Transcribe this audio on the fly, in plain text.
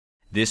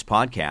This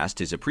podcast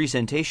is a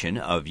presentation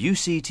of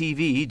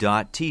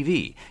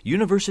UCTV.tv,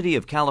 University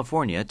of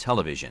California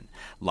Television.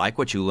 Like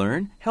what you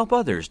learn? Help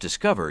others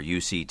discover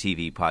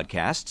UCTV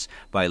podcasts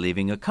by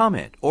leaving a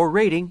comment or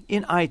rating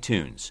in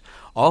iTunes.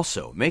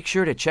 Also, make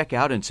sure to check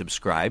out and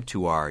subscribe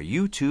to our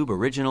YouTube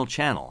original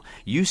channel,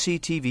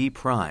 UCTV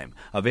Prime,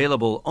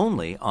 available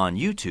only on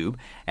YouTube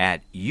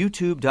at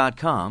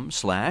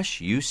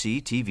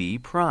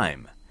youtube.com/UCTV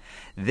Prime.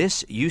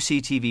 This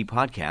UCTV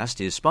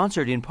podcast is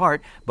sponsored in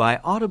part by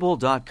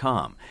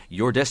Audible.com,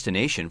 your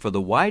destination for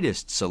the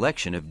widest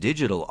selection of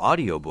digital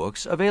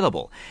audiobooks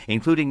available,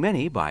 including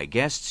many by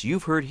guests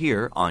you've heard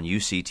here on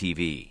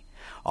UCTV.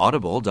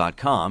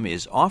 Audible.com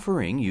is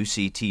offering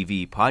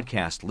UCTV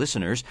podcast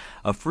listeners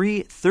a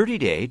free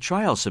 30-day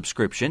trial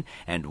subscription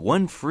and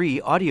one free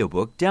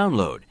audiobook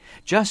download.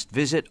 Just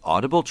visit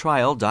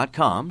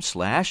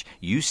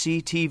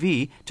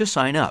audibletrial.com/UCTV to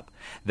sign up.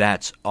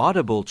 That's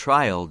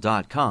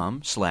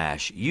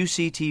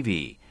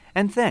audibletrial.com/UCTV.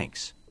 And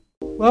thanks.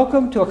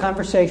 Welcome to A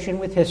Conversation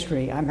with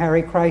History. I'm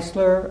Harry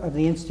Chrysler of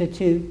the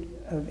Institute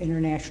of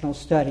International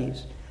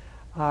Studies.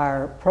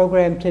 Our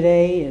program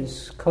today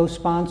is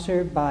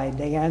co-sponsored by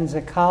De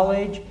Anza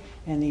College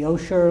and the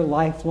Osher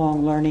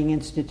Lifelong Learning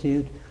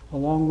Institute,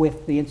 along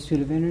with the Institute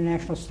of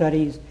International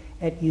Studies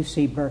at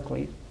UC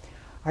Berkeley.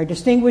 Our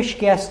distinguished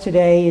guest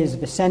today is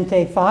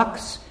Vicente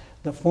Fox,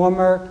 the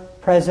former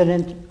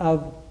president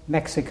of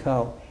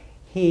Mexico.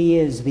 He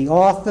is the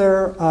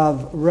author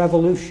of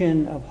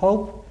Revolution of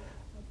Hope,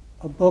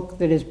 a book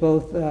that is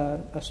both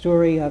a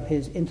story of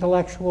his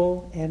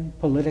intellectual and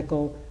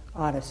political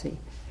odyssey.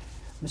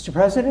 Mr.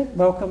 President,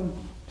 welcome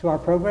to our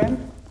program.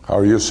 How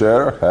are you,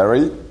 sir?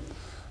 Harry?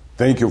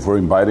 Thank you for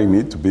inviting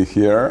me to be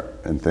here,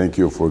 and thank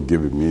you for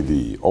giving me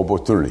the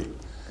opportunity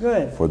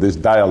for this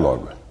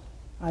dialogue.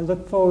 I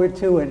look forward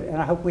to it,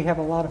 and I hope we have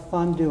a lot of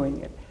fun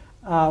doing it.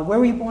 Where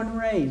were you born and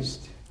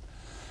raised?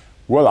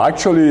 Well,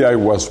 actually, I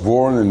was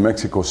born in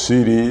Mexico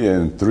City,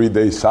 and 3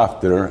 days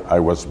after, I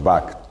was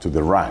back to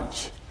the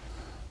ranch.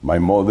 My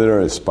mother,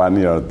 a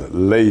Spaniard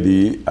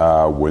lady,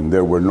 when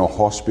there were no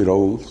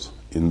hospitals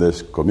in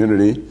this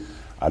community,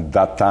 at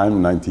that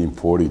time,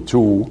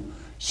 1942,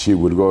 she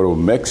would go to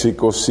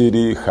Mexico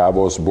City, have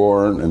us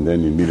born, and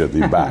then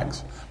immediately back.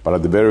 But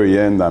at the very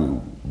end,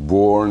 I'm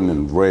born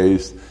and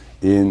raised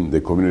in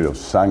the community of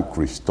San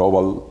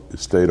Cristobal,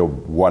 state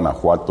of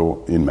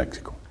Guanajuato in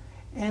Mexico.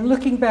 And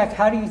looking back,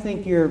 how do you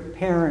think your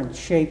parents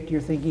shaped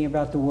your thinking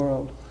about the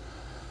world?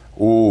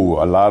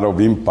 A lot of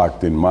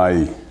impact in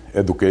my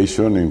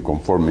education, in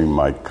conforming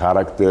my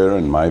character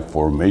and my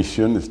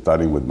formation,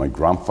 starting with my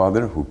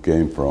grandfather, who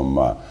came from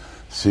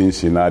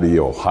Cincinnati,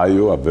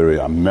 Ohio, a very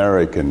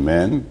American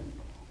man.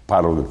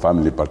 Part of the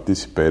family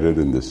participated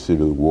in the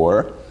Civil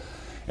War.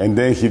 And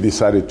then he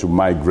decided to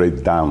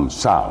migrate down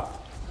south.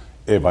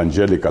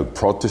 Evangelical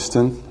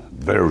Protestant,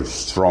 very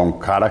strong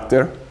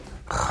character,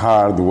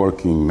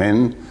 hard-working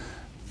man,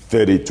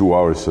 32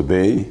 hours a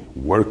day,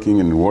 working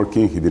and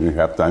working. He didn't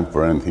have time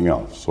for anything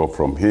else. So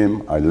from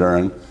him, I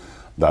learned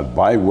that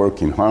by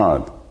working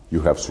hard,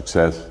 you have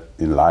success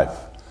in life.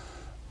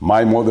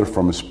 My mother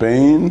from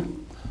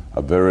Spain,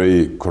 a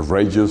very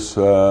courageous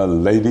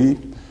lady,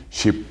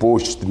 she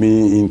pushed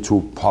me into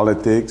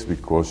politics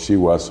because she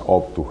was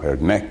up to her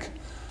neck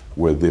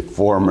with the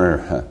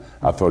former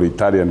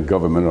authoritarian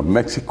government of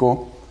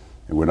Mexico.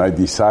 And when I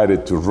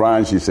decided to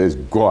run, she says,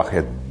 go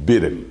ahead,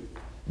 beat him.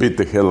 Beat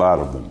the hell out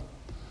of them.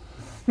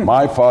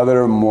 My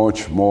father,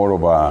 much more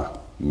of a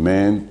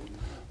man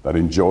that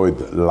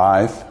enjoyed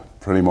life,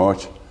 pretty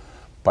much,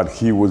 but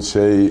he would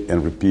say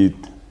and repeat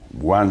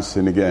once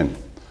and again,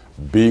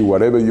 be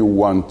whatever you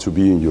want to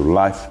be in your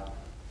life,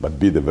 but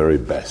be the very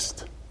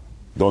best.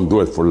 Don't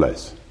do it for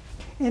less.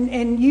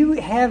 And you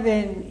have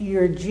in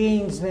your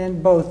genes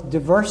then both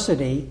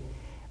diversity,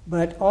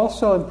 but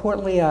also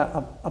importantly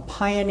a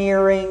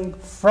pioneering,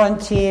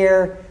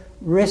 frontier,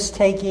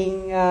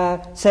 risk-taking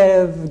set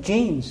of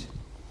genes.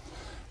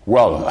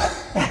 Well,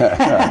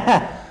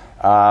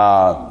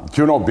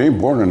 being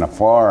born on a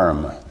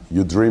farm,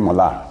 you dream a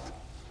lot.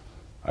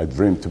 I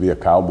dreamed to be a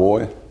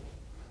cowboy,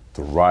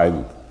 to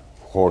ride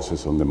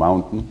horses on the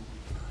mountain.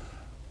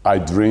 I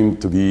dreamed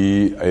to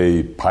be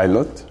a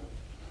pilot.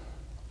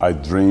 I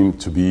dreamed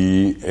to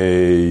be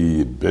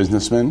a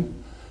businessman.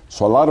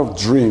 So a lot of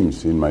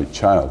dreams in my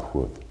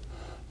childhood.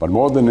 But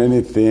more than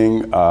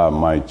anything,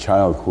 my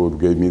childhood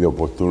gave me the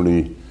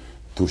opportunity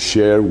to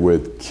share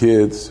with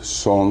kids,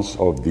 sons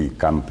of the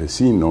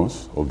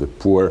campesinos, of the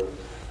poor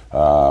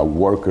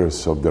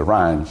workers of the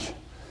ranch.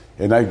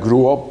 And I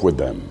grew up with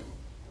them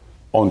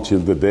until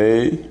the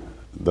day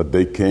that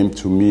they came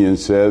to me and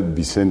said,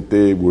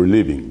 Vicente, we're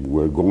leaving,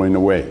 we're going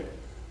away.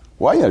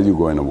 Why are you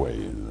going away?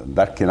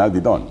 That cannot be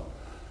done.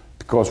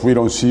 Because we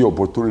don't see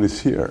opportunities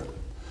here.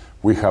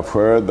 We have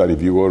heard that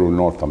if you go to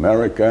North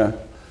America,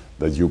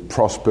 that you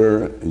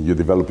prosper, and you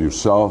develop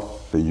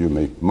yourself, and you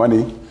make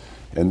money.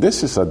 And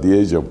this is at the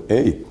age of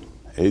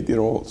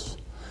 8-year-olds.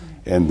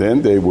 And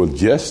then they will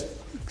just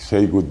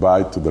say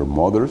goodbye to their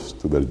mothers,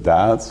 to their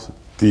dads,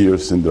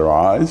 tears in their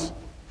eyes,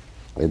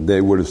 And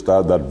they would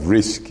start that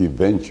risky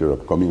venture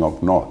of coming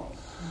up north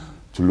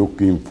to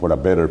looking for a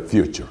better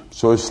future.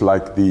 So it's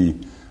like the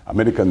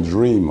American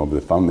dream of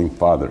the founding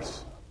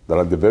fathers, that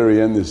at the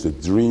very end is the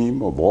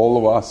dream of all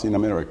of us in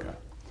America.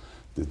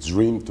 The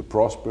dream to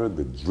prosper,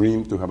 the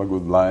dream to have a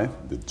good life,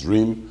 the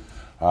dream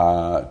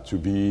to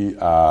be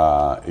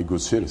a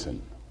good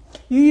citizen.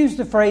 You use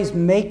the phrase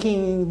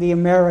making the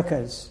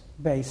Americas,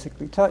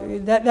 basically.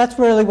 That's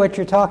really what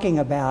you're talking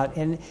about.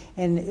 And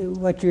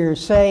what you're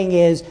saying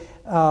is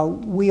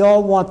we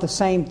all want the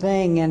same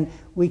thing, and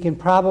we can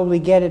probably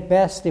get it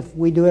best if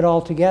we do it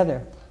all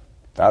together.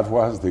 That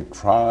was the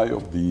cry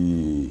of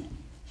the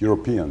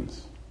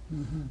Europeans.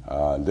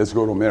 Let's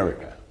go to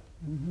America.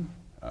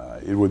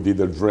 It would be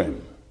their dream.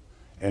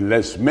 And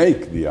let's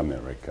make the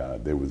America,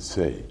 they would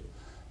say,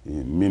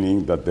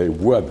 meaning that they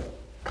would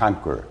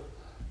conquer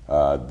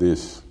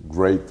this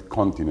great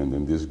continent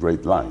and this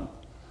great line.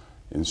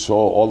 And so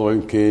all of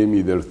them came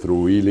either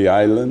through Ely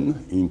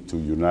Island into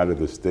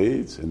United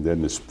States and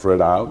then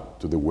spread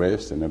out to the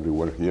west and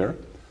everywhere here.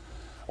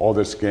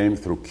 Others came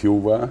through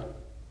Cuba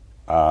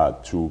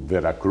to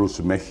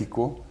Veracruz,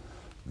 Mexico.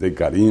 They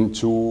got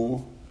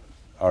into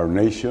our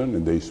nation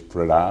and they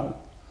spread out.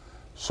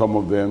 Some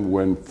of them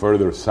went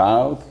further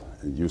south,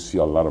 and you see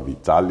a lot of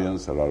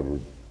Italians, a lot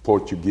of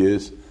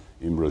Portuguese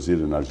in Brazil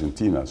and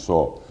Argentina.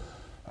 So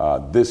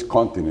this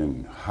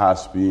continent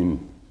has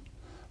been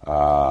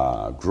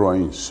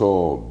growing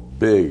so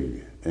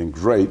big and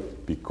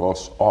great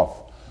because of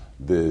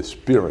the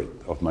spirit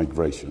of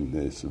migration.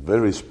 There's a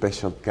very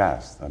special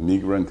cast. A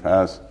migrant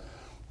has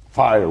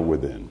fire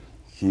within.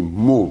 He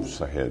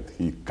moves ahead.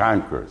 He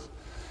conquers.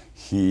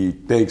 He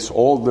takes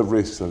all the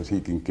risks that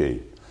he can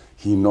take.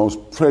 He knows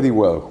pretty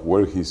well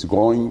where he's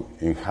going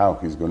and how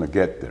he's going to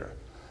get there.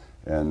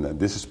 And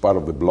this is part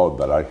of the blood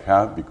that I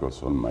have,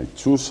 because on my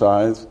two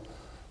sides,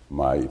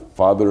 my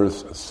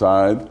father's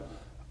side,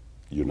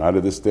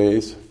 United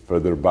States,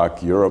 further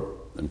back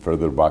Europe, and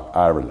further back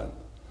Ireland.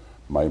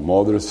 My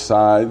mother's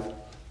side,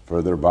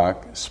 further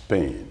back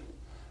Spain.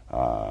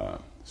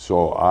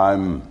 So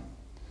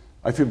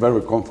I feel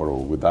very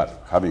comfortable with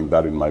that, having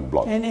that in my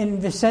blood. And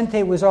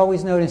Vicente was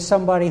always known as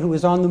somebody who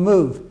was on the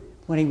move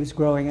when he was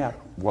growing up.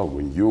 Well,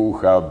 when you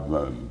have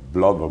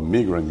blood of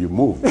migrant, you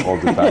move all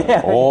the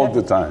time, all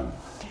the time.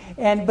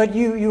 But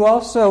you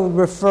also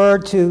refer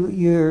to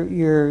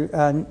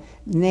your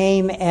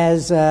name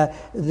as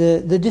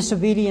the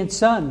disobedient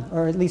son,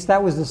 or at least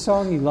that was the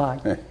song you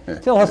liked.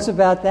 Tell us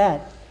about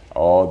that.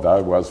 Oh,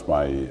 that was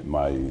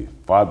my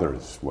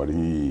father's, what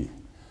he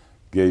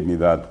gave me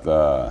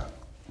that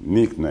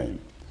nickname.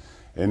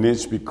 And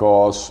it's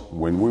because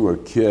when we were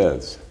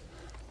kids,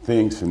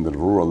 things in the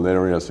rural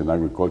areas in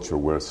agriculture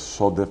were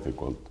so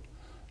difficult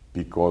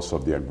because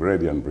of the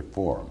agrarian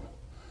reform.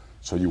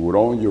 So you would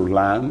own your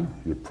land,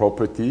 your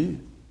property,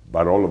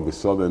 but all of a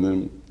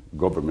sudden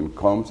government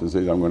comes and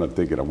says, I'm going to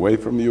take it away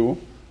from you,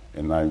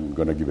 and I'm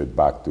going to give it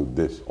back to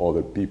these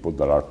other people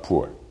that are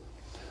poor.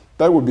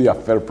 That would be a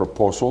fair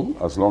proposal,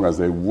 as long as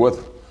they would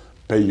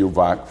pay you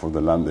back for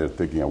the land they're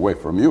taking away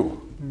from you.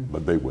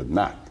 But they would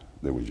not.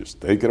 They would just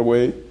take it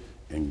away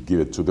and give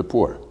it to the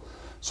poor.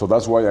 So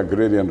that's why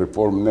agrarian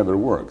reform never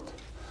worked.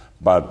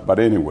 But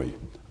anyway,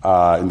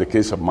 in the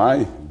case of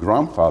my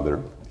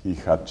grandfather, he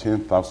had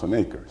 10,000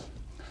 acres.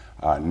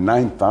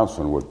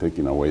 9,000 were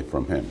taken away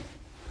from him.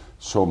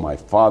 So my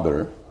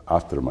father,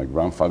 after my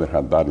grandfather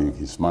had that in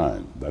his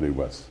mind,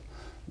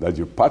 that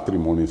your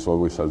patrimony is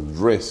always at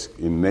risk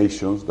in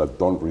nations that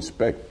don't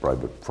respect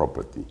private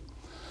property.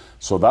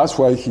 So that's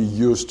why he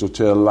used to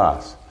tell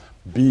us,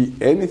 be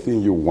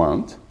anything you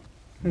want,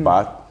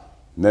 but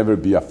never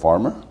be a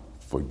farmer.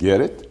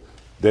 Forget it.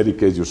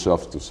 Dedicate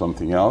yourself to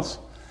something else,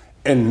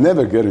 and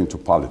never get into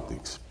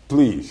politics.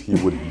 Please, he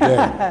would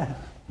beg,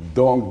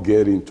 don't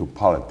get into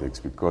politics,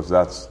 because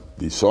that's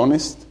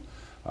dishonest,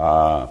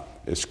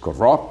 it's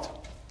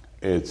corrupt,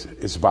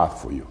 it's bad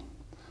for you.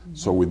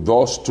 So with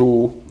those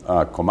two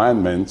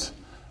commandments,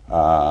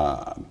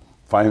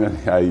 finally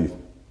I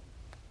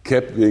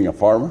kept being a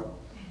farmer,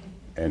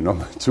 and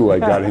number two, I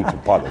got into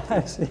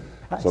politics.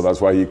 So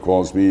that's why he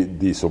calls me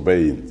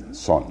disobeying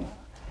son.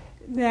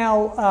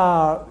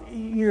 Now,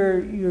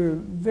 your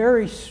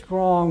very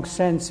strong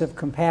sense of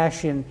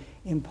compassion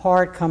in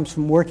part comes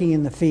from working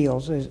in the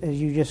fields, as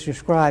you just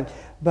described.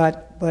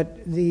 But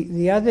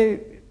the other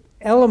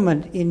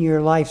element in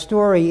your life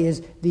story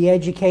is the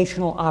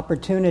educational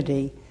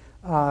opportunity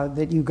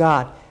that you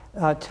got.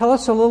 Tell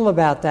us a little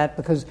about that,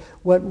 because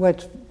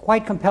what's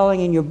quite compelling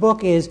in your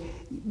book is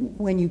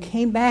when you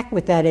came back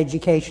with that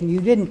education,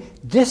 you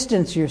didn't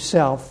distance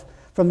yourself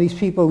from these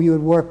people you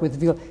would work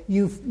with.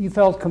 You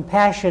felt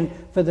compassion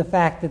for the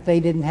fact that they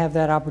didn't have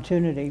that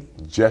opportunity.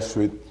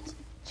 Jesuit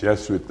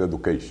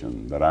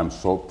education that I'm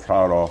so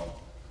proud of,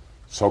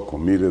 so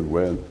committed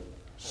with,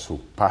 so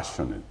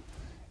passionate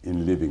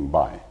in living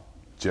by.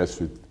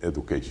 Jesuit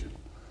education.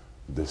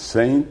 The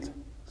saint,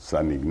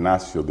 San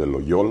Ignacio de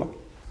Loyola,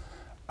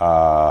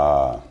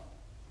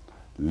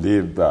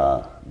 lived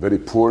very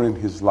poor in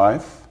his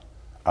life,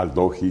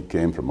 although he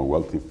came from a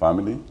wealthy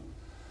family.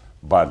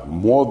 But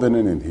more than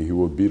anything, he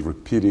would be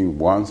repeating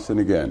once and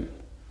again,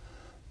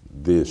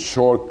 the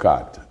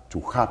shortcut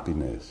to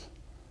happiness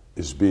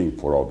is being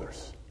for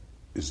others,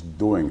 is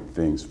doing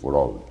things for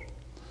others,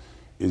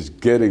 is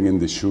getting in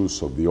the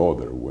shoes of the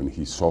other when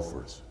he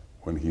suffers,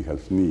 when he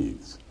has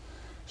needs.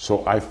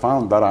 So I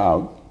found that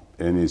out,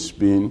 and it's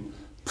been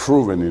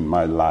proven in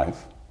my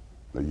life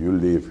that you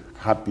live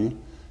happy,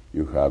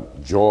 you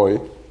have joy,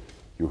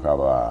 you have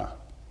a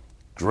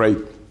great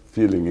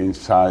feeling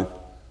inside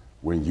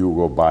when you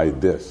go by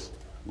these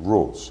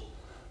rules.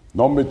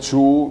 Number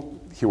two,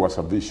 he was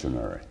a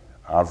visionary,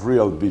 a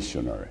real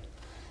visionary.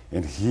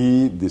 And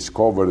he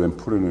discovered and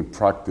put in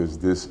practice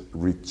these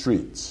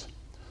retreats.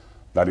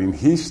 That in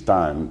his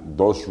time,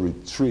 those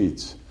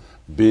retreats,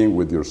 being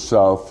with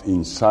yourself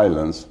in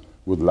silence,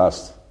 would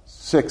last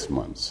 6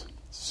 months.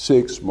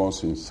 6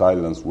 months in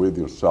silence with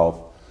yourself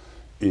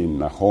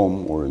in a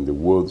home or in the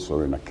woods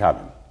or in a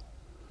cabin.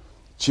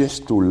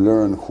 Just to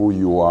learn who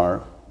you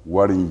are,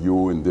 what are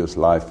you in this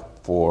life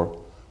for,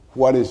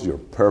 what is your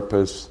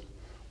purpose,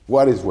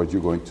 what is what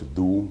you're going to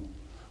do,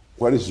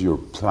 what is your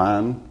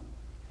plan.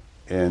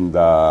 And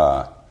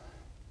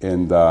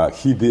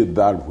he did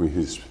that with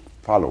his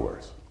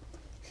followers,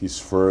 his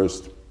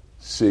first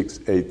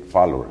 6-8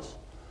 followers,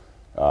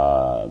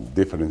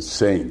 different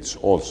saints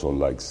also,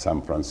 like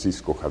San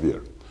Francisco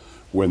Javier.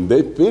 When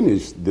they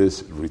finished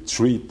this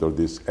retreat or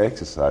this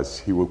exercise,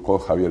 he would call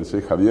Javier and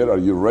say, Javier, are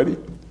you ready?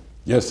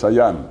 Yes,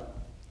 I am.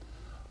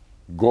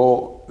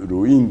 Go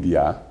to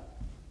India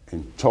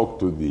and talk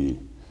to the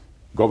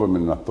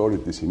government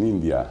authorities in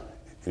India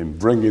and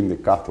bring in the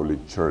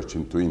Catholic Church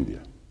into India.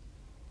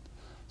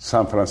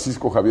 San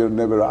Francisco Javier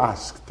never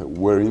asked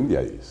where India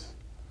is,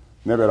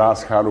 never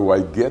asked how do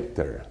I get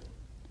there.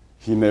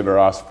 He never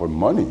asked for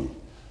money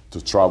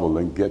to travel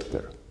and get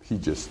there. He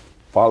just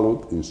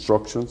followed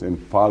instructions and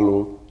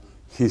followed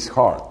his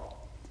heart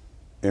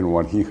and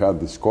what he had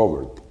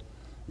discovered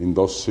in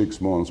those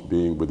 6 months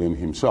being within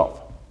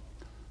himself.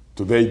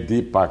 Today,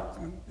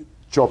 Deepak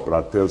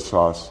Chopra tells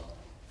us,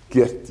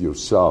 get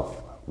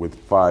yourself with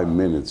 5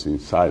 minutes in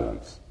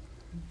silence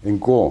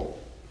and go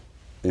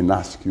and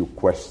ask you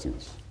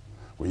questions.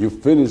 When you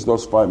finish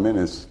those 5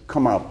 minutes,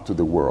 come out to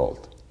the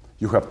world.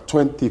 You have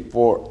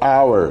 24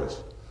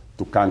 hours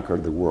to conquer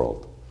the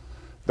world.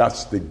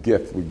 That's the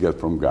gift we get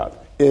from God.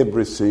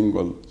 Every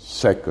single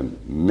second,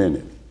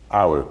 minute,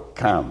 hour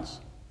counts,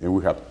 and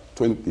we have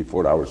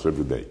 24 hours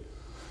every day.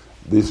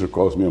 This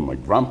recalls me of my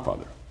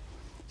grandfather.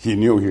 He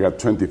knew he had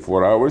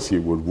 24 hours, he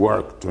would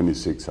work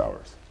 26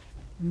 hours.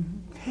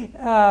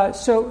 Mm-hmm.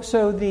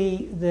 So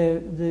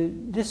the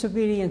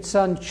disobedient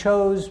son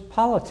chose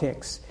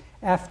politics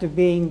after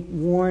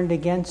being warned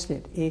against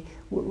it.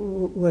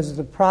 Was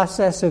the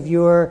process of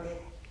your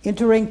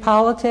entering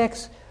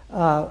politics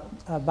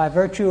by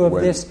virtue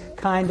of this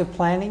kind of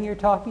planning you're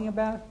talking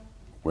about?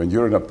 When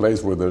you're in a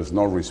place where there's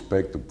no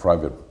respect to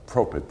private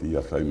property,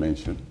 as I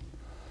mentioned,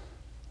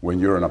 when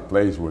you're in a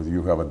place where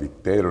you have a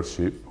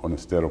dictatorship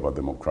instead of a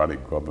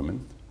democratic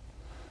government,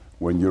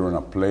 when you're in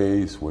a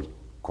place where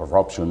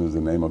corruption is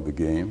the name of the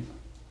game,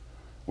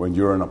 when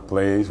you're in a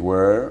place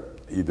where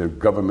either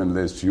government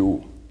lets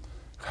you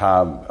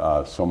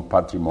have some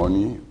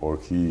patrimony or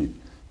he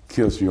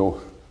kills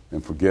you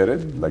and forget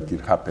it, like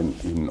it happened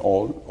in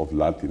all of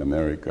Latin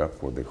America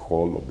for the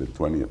whole of the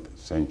 20th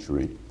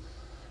century.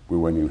 We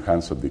were in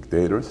hands of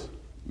dictators,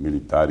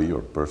 military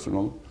or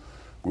personal.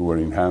 We were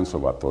in hands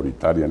of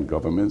authoritarian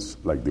governments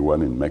like the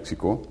one in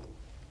Mexico.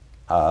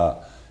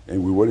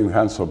 And we were in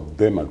hands of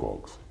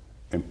demagogues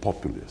and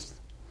populists.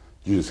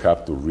 You just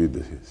have to read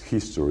the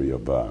history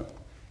of the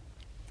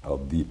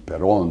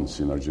Perons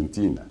in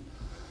Argentina.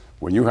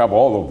 When you have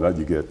all of that,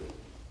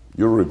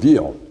 you're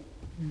revealed.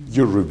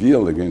 You're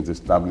revealed against the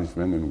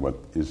establishment and what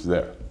is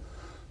there.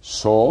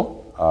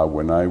 So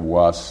when I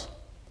was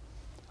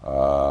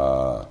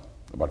about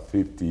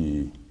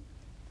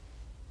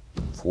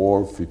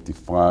 54,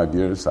 55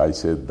 years, I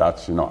said,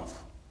 that's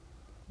enough.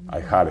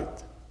 I had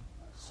it.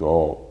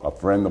 So a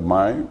friend of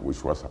mine,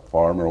 which was a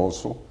farmer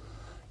also,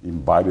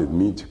 invited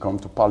me to come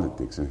to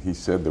politics. And he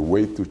said, the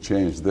way to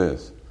change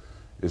this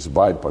is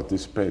by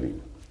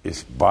participating,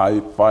 is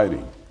by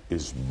fighting,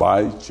 is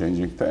by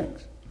changing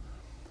things.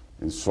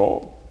 And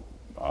so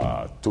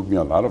it took me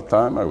a lot of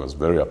time. I was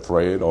very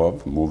afraid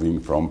of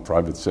moving from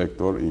private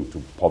sector into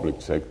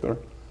public sector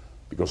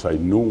because I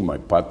knew my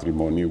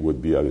patrimony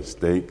would be at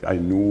stake. I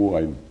knew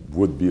I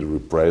would be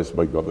repressed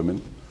by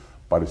government,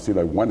 but still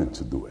I wanted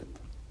to do it.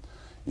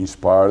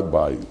 Inspired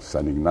by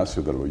San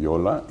Ignacio de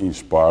Loyola,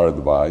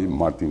 inspired by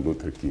Martin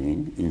Luther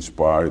King,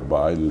 inspired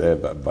by Lev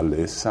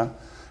Walesa,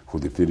 who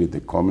defeated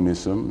the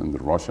communism and the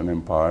Russian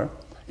Empire,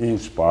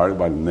 inspired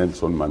by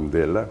Nelson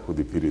Mandela, who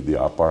defeated the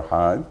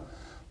apartheid.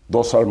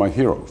 Those are my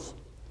heroes.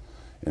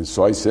 And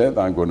so I said,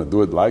 I'm going to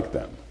do it like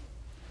them.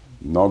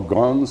 No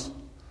guns,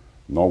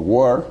 no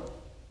war,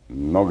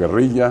 no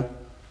guerrilla,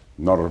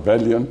 no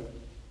rebellion,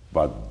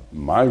 but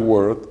my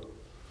word,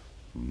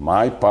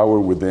 my power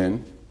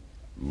within,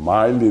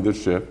 my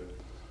leadership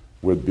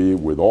would be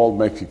with all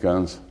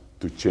Mexicans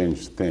to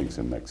change things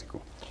in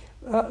Mexico.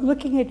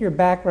 Looking at your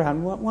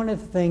background, one of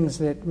the things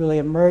that really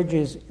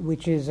emerges,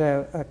 which is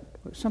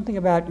something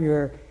about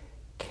your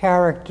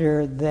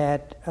character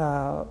that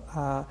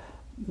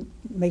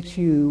makes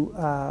you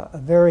a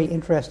very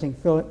interesting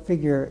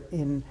figure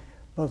in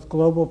both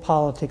global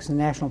politics and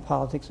national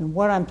politics. And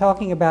what I'm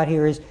talking about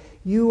here is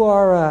you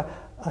are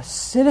a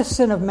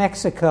citizen of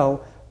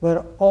Mexico,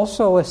 but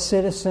also a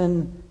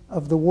citizen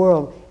of the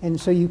world. And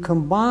so you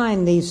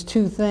combine these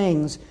two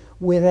things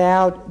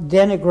without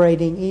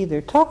denigrating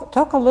either.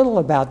 Talk a little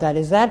about that.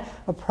 Is that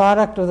a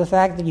product of the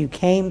fact that you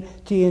came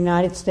to the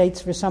United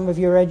States for some of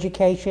your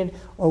education,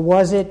 or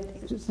was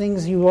it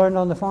things you learned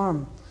on the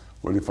farm?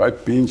 Well, if I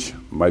pinch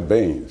my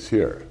veins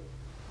here,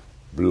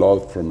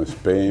 blood from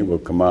Spain will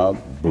come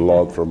out,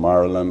 blood from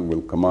Ireland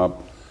will come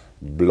up,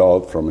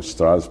 blood from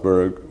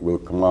Strasbourg will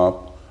come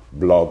up,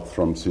 blood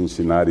from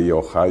Cincinnati,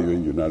 Ohio,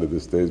 in the United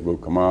States will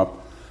come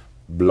up,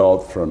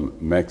 blood from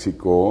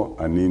Mexico,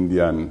 an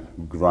Indian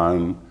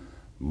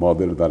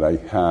grandmother that I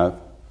had,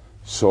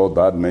 so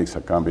that makes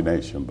a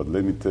combination. But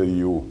let me tell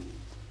you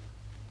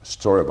a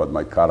story about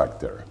my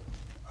character.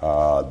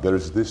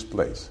 There's this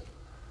place,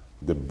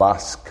 the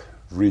Basque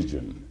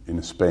region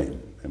in Spain,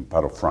 in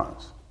part of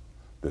France,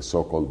 the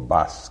so-called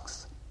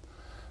Basques.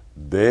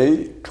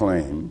 They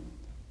claim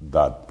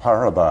that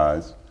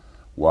paradise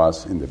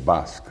was in the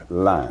Basque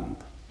land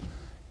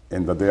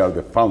and that they are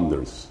the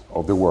founders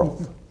of the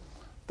world,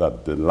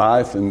 that the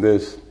life in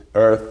this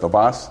earth of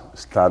us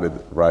started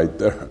right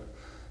there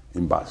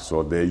in Basque.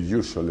 So they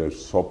usually are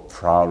so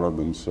proud of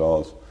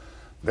themselves.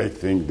 They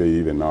think they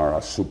even are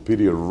a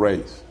superior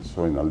race.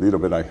 So in a little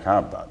bit I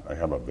have that. I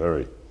have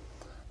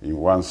in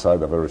one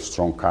side, a very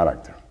strong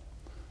character.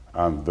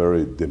 I'm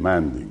very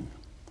demanding.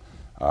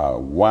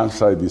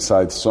 Once I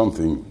decide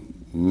something,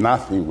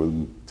 nothing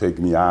will take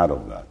me out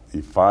of that.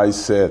 If I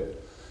said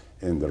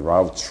in the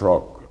route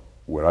truck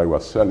where I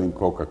was selling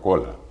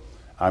Coca-Cola,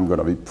 I'm going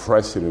to be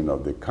president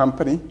of the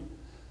company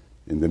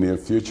in the near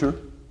future,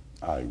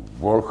 I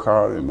work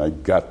hard and I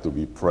got to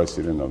be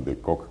president of the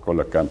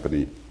Coca-Cola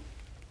company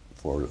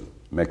for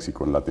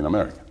Mexico and Latin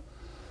America.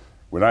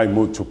 When I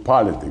moved to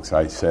politics,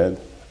 I said,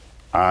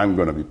 I'm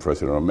going to be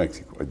president of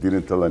Mexico. I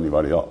didn't tell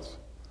anybody else.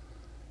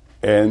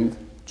 And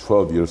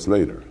 12 years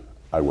later,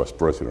 I was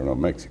president of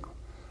Mexico,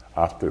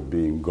 after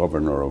being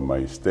governor of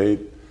my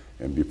state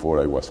and before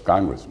I was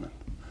congressman.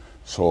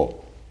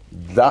 So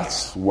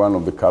that's one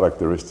of the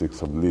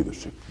characteristics of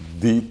leadership,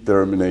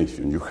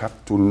 determination. You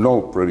have to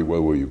know pretty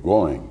well where you're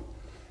going,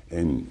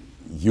 and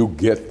you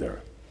get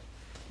there.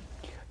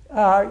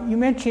 You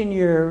mentioned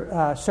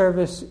your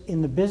service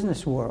in the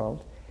business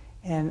world,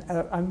 and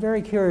I'm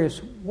very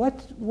curious,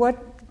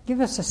 give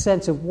us a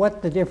sense of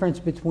what the difference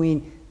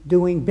between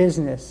doing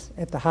business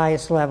at the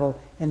highest level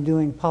and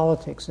doing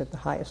politics at the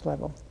highest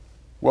level.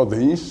 Well, the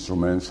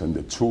instruments and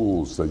the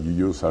tools that you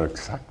use are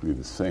exactly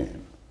the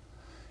same.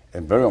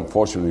 And very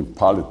unfortunately in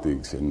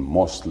politics, and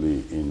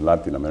mostly in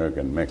Latin America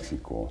and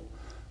Mexico,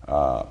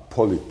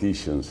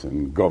 politicians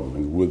and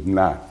government would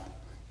not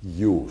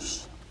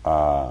use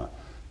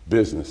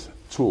business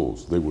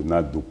tools. They would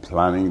not do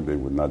planning, they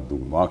would not do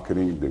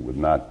marketing, they would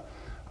not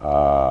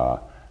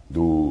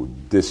do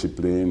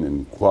discipline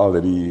and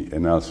quality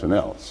and everything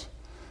else.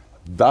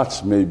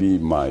 That's maybe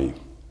my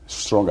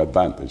strong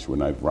advantage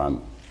when I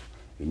run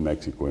in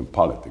Mexico in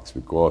politics,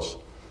 because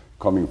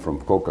coming from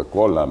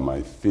Coca-Cola,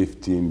 my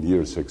 15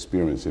 years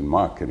experience in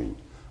marketing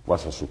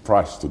was a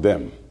surprise to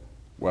them,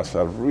 was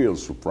a real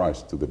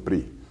surprise to the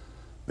PRI.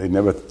 They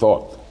never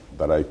thought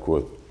that I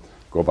could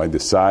go by the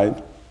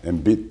side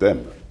and beat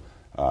them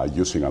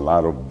using a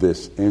lot of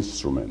these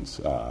instruments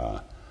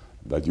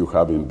that you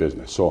have in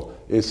business. So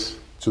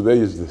today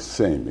is the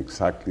same,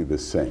 exactly the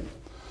same.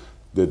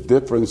 The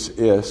difference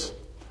is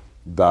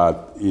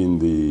that in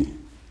the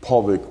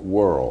public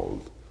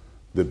world,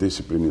 the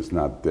discipline is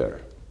not there.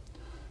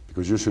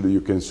 Because usually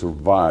you can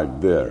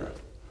survive there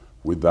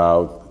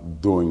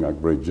without doing a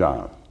great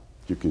job.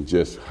 You can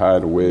just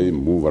hide away,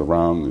 move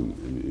around,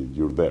 and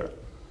you're there.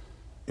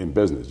 In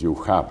business, you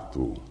have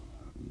to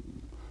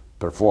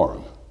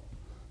perform.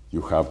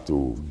 You have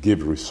to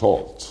give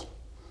results.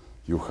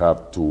 You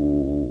have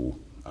to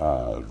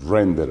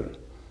render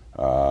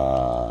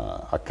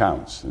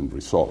accounts and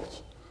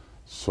results.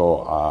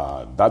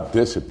 So that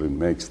discipline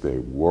makes the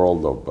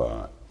world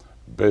of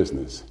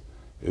business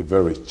a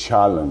very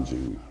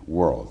challenging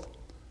world.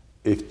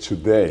 If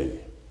today,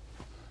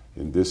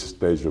 in this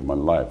stage of my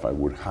life, I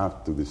would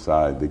have to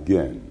decide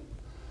again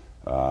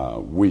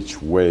which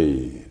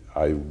way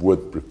I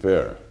would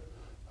prefer,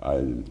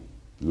 I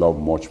love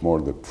much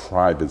more the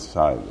private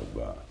side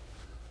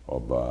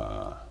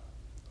of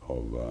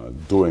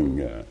doing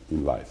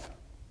in life.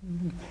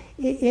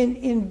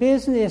 In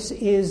business,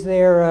 is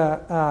there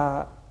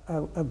a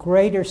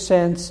greater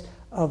sense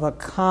of a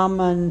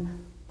common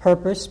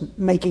purpose,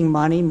 making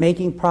money,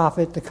 making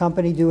profit, the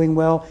company doing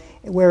well,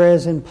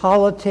 whereas in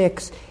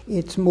politics,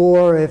 it's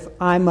more if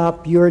I'm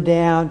up, you're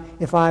down,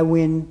 if I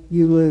win,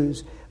 you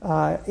lose.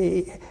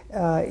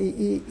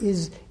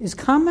 Is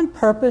common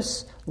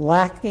purpose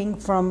lacking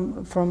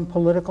from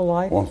political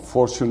life?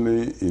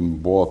 Unfortunately, in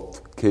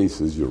both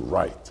cases, you're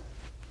right.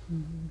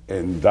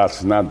 And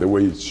that's not the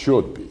way it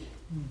should be.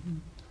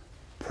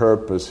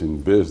 Purpose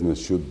in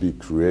business should be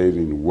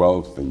creating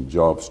wealth and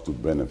jobs to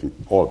benefit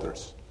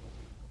others.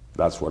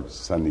 That's what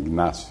San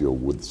Ignacio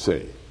would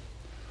say.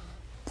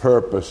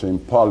 Purpose in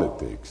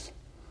politics,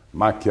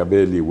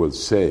 Machiavelli will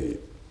say,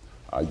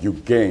 you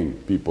gain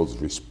people's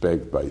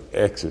respect by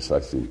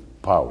exercising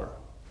power,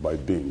 by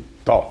being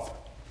tough.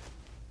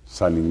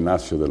 San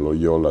Ignacio de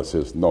Loyola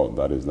says, no,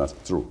 that is not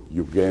true.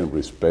 You gain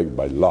respect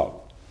by love.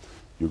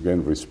 You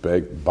gain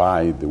respect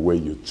by the way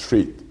you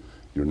treat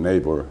your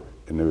neighbor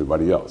and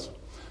everybody else.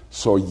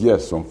 So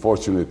yes,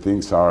 unfortunately,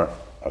 things are,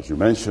 as you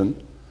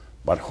mentioned,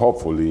 but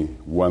hopefully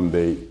one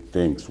day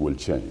things will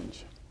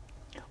change.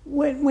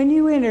 When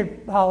you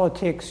entered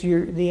politics,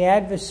 the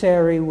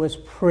adversary was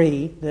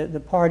PRI, the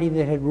party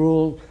that had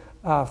ruled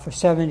for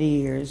 70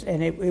 years,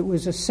 and it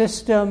was a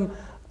system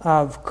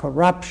of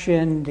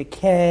corruption,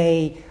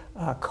 decay,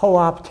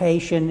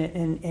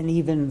 co-optation, and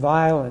even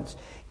violence.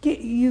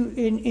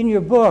 In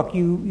your book,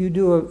 you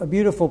do a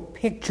beautiful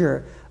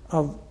picture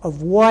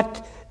of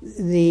what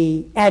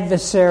the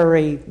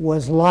adversary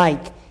was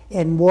like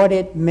and what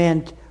it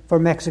meant for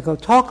Mexico.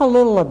 Talk a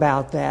little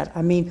about that.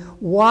 I mean,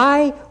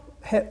 why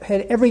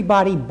had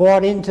everybody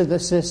bought into the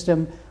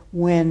system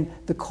when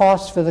the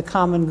cost for the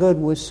common good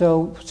was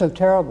so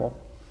terrible?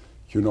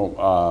 You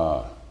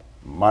know,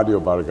 Mario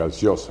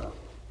Vargas Llosa,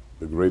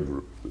 the great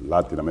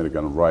Latin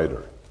American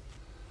writer,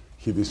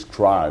 he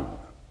described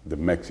the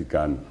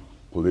Mexican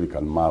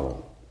political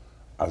model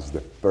as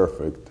the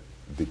perfect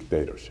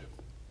dictatorship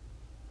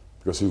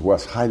because it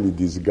was highly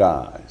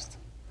disguised.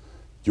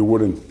 You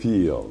wouldn't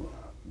feel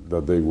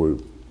that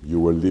you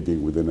were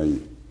living within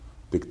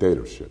a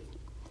dictatorship.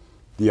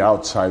 The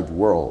outside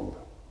world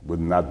would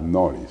not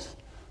notice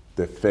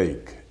the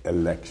fake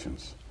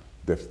elections,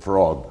 the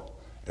fraud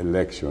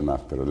election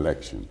after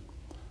election.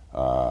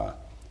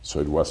 So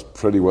it was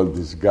pretty well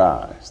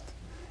disguised.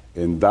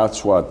 And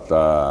that's what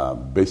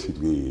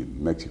basically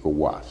Mexico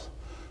was.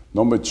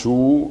 Number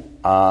two,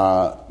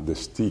 the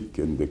stick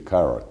and the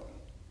carrot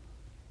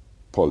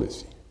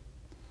policy.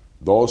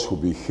 Those who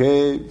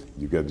behave,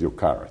 you get your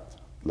carrot.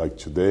 Like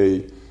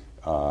today,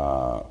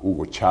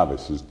 Hugo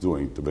Chavez is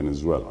doing to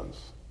Venezuelans.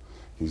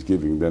 He's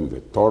giving them the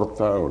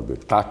torta or the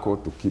taco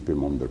to keep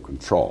them under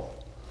control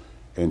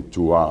and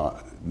to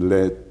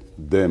let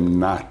them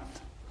not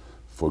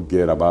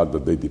forget about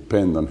that they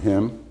depend on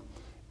him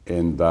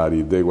and that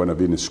if they want to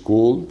be in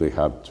school, they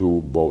have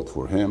to vote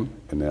for him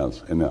and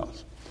else and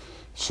else.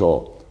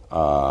 So,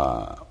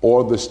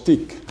 or the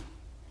stick.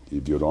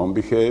 If you don't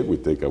behave, we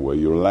take away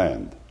your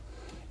land.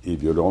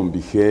 If you don't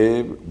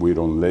behave, we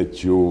don't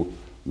let you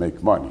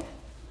make money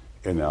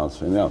and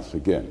else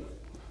again.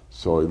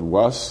 So it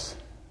was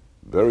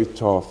very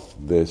tough,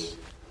 this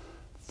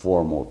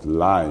form of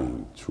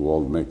lying to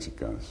all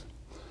Mexicans.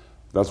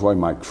 That's why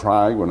my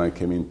cry when I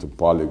came into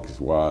politics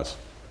was,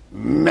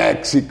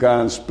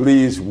 Mexicans,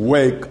 please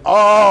wake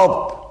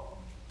up!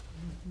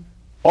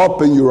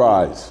 Open your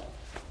eyes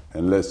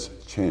and let's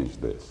change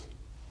this.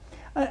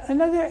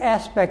 Another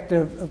aspect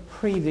of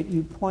PRI that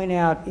you point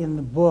out in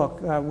the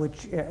book,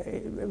 which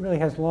really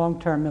has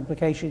long-term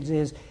implications,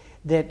 is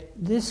that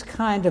this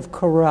kind of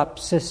corrupt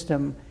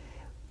system,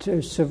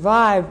 to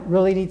survive,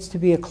 really needs to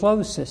be a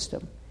closed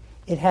system.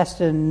 It has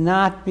to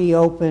not be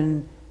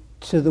open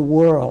to the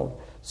world.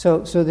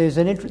 So there's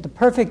the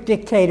perfect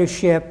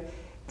dictatorship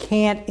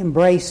can't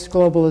embrace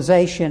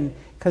globalization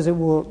because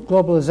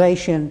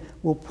globalization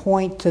will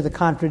point to the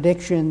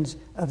contradictions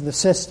of the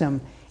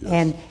system.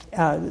 Yes.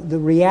 And the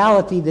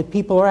reality that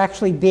people are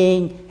actually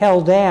being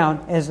held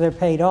down as they're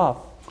paid off.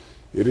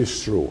 It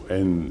is true,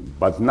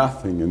 but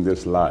nothing in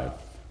this life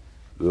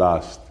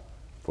lasts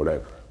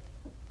forever.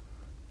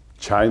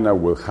 China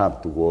will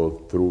have to go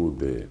through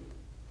the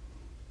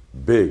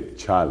big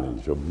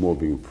challenge of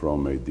moving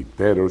from a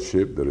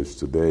dictatorship that is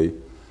today,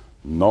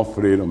 no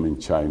freedom in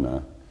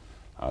China.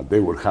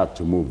 They will have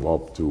to move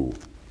up to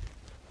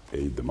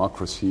a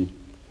democracy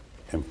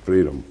and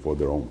freedom for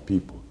their own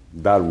people.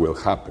 That will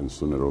happen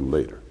sooner or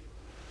later.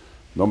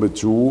 Number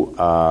two,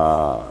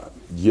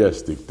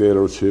 yes,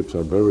 dictatorships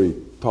are very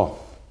tough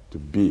to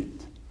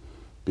beat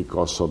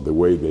because of the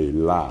way they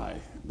lie.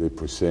 They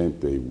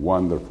present a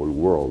wonderful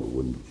world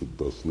when it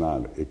does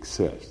not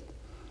exist.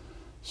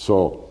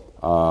 So,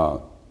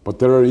 but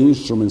there are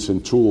instruments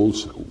and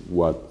tools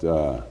that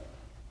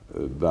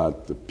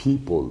the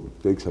people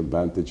takes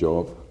advantage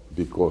of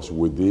because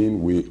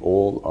within we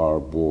all are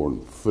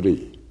born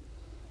free.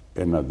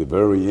 And at the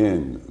very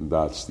end,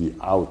 that's the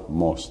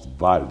outmost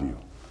value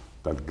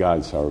that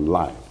guides our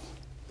life.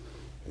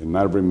 And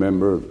I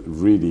remember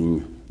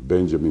reading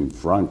Benjamin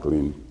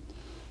Franklin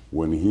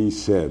when he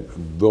said,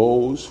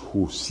 those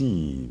who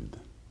cede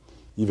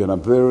even a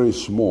very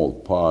small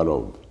part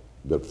of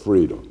their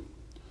freedom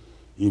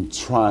in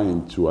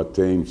trying to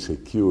attain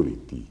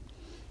security,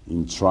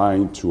 in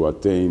trying to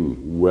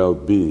attain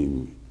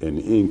well-being and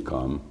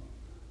income,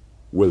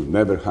 will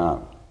never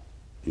have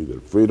either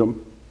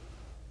freedom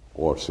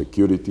or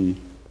security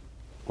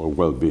or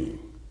well-being.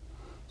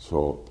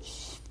 So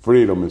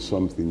Freedom is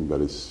something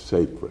that is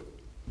sacred.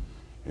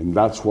 And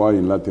that's why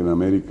in Latin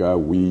America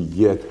we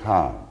yet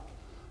have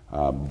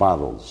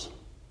battles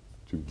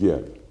to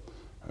get.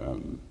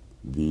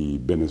 The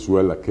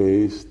Venezuela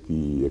case,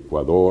 the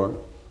Ecuador,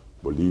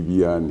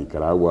 Bolivia,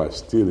 Nicaragua are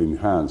still in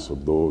hands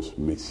of those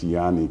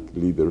messianic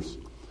leaders,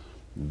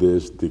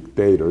 these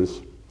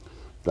dictators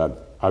that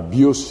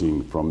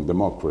abusing from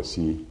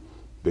democracy,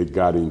 they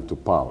got into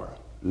power,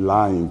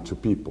 lying to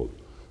people.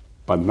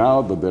 But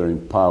now that they're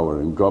in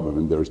power in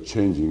government, they're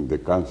changing the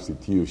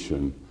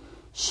constitution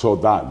so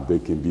that they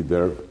can be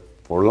there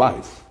for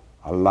life,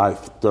 a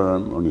life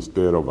term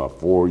instead of a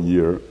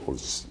 4-year or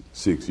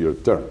 6-year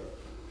term.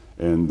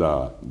 And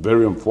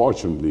very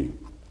unfortunately,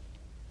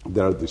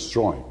 they're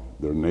destroying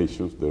their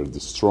nations, they're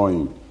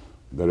destroying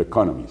their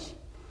economies.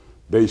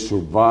 They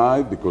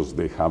survive because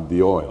they have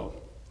the oil.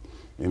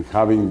 And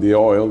having the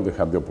oil, they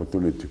have the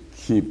opportunity to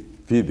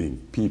keep feeding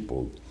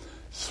people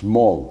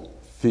small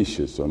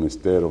fishes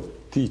instead of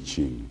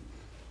teaching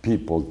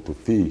people to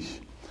fish,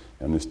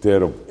 and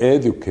instead of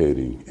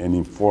educating and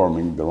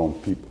informing their own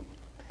people.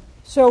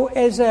 So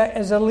as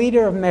a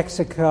leader of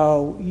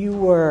Mexico, you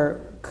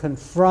were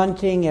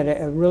confronting at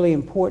a really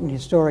important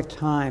historic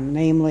time,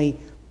 namely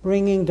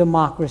bringing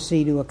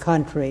democracy to a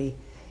country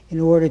in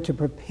order to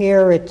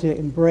prepare it to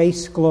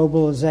embrace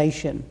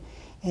globalization.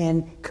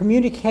 And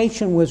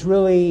communication was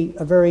really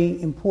a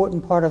very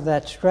important part of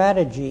that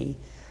strategy.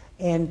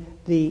 And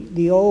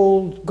the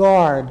old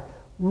guard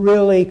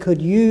really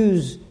could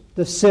use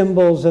the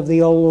symbols of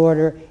the old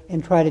order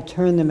and try to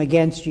turn them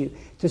against you,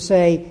 to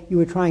say you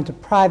were trying to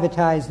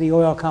privatize the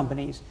oil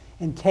companies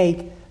and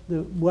take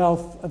the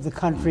wealth of the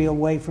country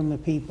away from the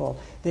people,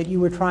 that you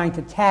were trying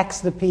to tax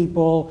the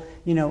people,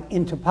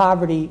 into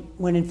poverty,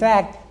 when in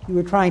fact you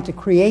were trying to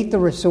create the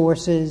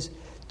resources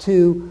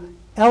to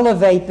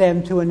elevate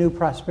them to a new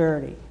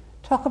prosperity.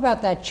 Talk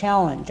about that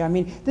challenge. I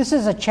mean, this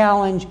is a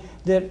challenge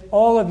that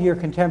all of your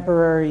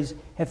contemporaries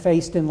have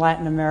faced in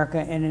Latin America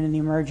and in the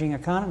emerging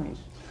economies.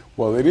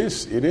 Well, it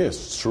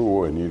is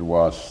true, and it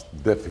was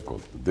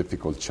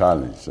difficult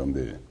challenge.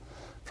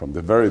 From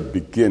the very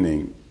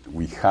beginning,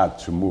 we had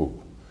to move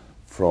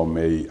from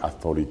a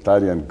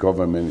authoritarian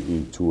government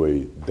into a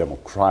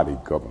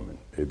democratic government,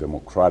 a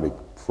democratic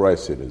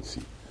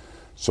presidency.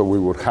 So we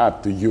would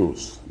have to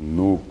use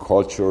new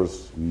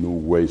cultures, new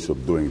ways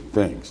of doing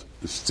things.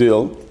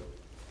 Still,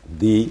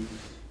 the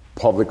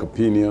public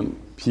opinion,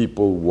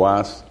 people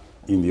was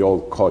in the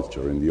old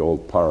culture, in the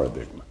old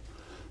paradigm.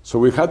 So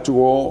we had to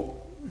go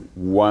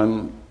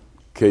one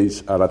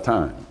case at a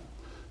time.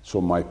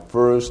 So my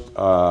first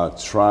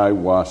try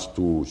was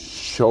to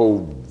show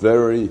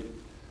very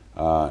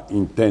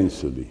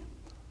intensely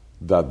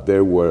that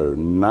there were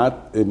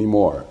not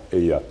anymore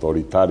a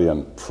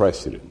authoritarian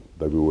president,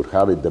 that we would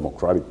have a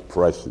democratic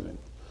president.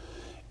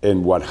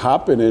 And what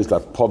happened is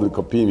that public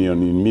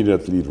opinion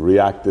immediately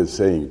reacted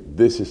saying,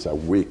 this is a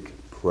weak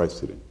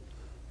president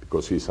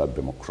because he's a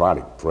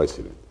democratic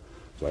president.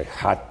 So I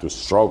had to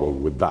struggle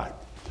with that.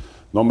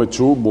 Number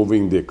two,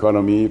 moving the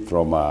economy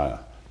from a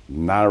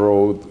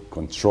narrowed,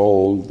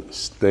 controlled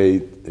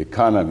state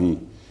economy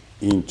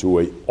into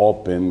an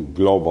open,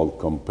 global,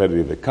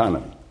 competitive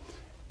economy.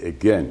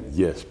 Again,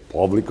 yes,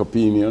 public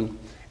opinion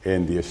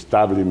and the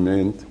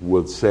establishment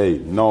will say,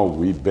 no,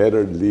 we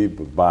better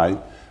live by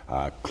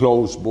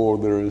closed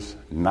borders,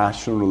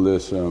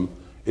 nationalism,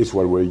 is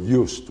what we're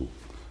used to.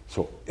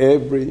 So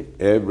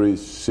every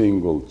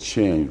single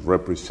change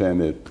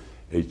represented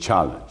a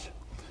challenge.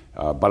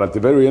 But at the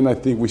very end, I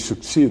think we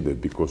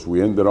succeeded because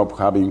we ended up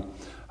having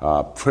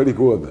pretty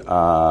good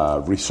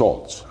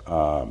results.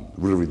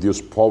 We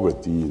reduced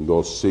poverty in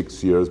those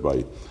 6 years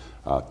by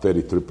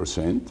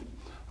 33%.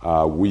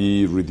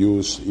 We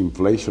reduced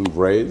inflation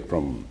rate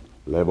from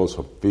levels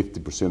of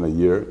 50% a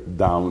year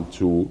down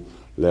to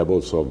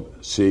levels of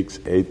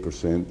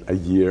 6-8% a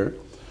year.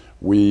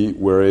 We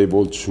were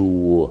able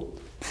to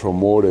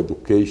promote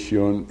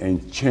education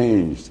and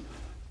change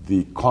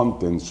the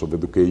contents of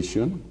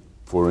education.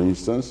 For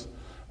instance,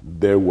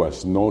 there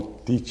was no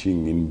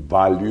teaching in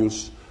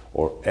values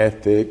or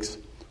ethics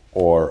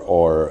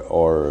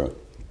or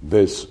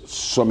there's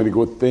so many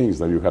good things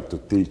that you have to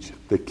teach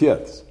the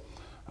kids.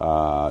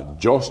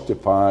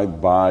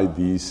 Justified by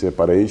the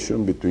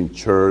separation between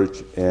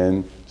church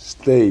and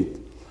state,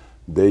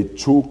 they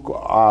took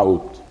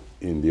out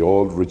in the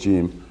old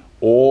regime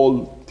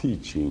all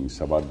teachings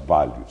about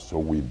values. So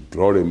we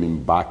brought them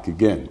in back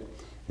again.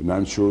 And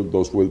I'm sure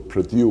those will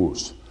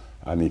produce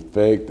an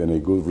effect and a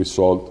good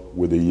result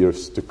with the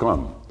years to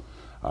come.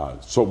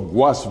 So it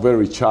was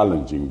very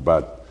challenging,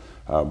 but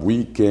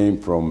we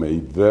came from a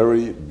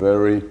very,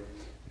 very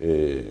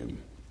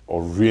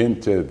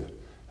oriented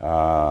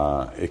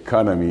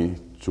economy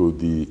to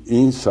the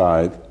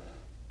inside,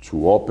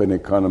 to open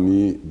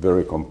economy,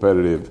 very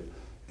competitive.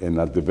 And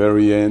at the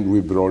very end, we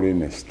brought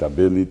in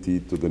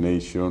stability to the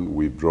nation.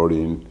 We brought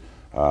in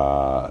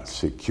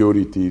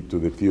security to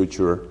the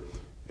future.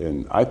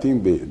 And I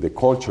think the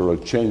cultural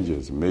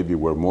changes maybe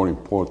were more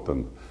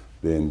important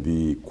than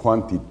the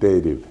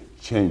quantitative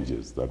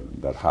changes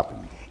that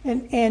happened.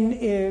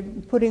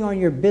 And putting on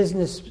your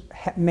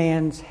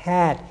businessman's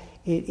hat,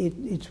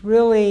 it's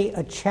really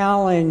a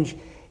challenge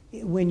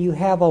when you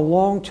have a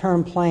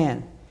long-term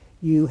plan.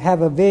 You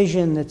have a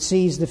vision that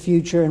sees the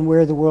future and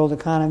where the world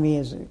economy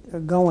is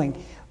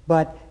going.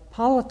 But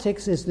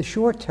politics is the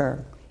short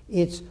term.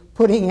 It's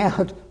putting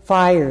out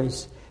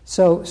fires.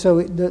 So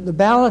the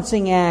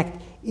balancing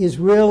act is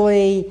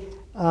really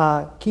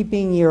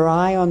keeping your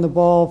eye on the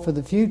ball for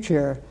the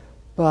future,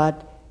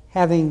 but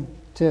having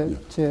to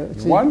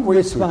one way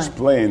respond. to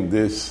explain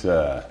this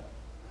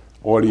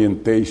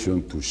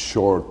orientation to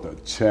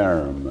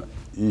short-term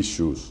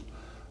issues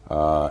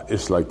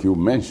is like you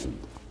mentioned.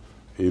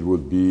 It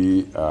would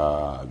be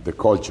the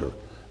culture.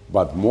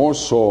 But more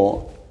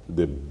so,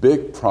 the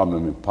big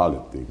problem in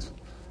politics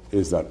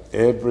is that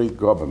every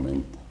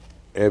government,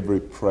 every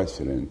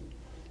president,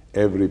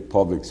 every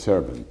public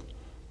servant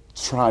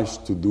tries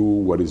to do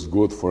what is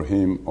good for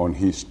him on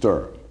his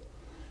term.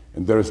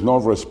 And there is no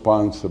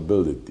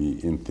responsibility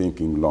in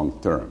thinking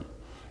long-term.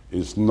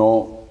 There's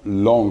no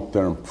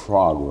long-term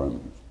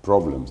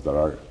problems that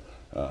are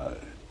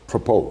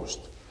proposed.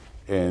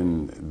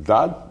 And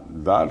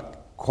that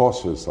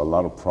causes a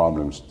lot of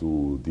problems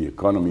to the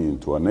economy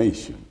and to a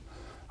nation.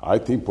 I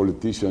think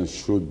politicians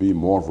should be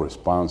more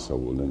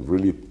responsible and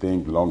really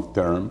think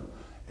long-term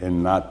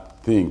and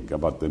not think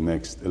about the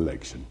next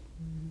election.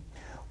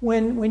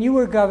 When you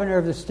were governor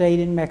of the state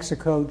in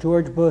Mexico,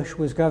 George Bush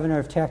was governor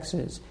of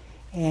Texas.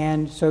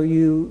 And so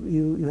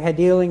you had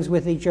dealings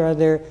with each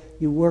other,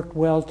 you worked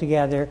well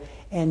together,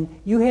 and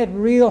you had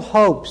real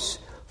hopes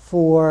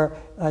for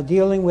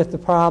dealing with the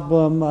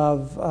problem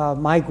of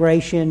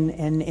migration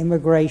and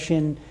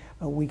immigration.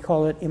 We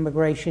call it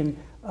immigration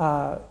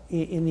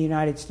in the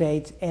United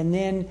States. And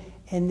then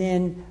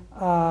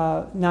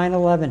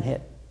 9/11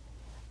 hit,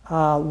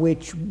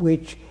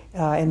 which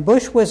and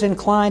Bush was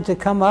inclined to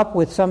come up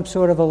with some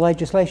sort of a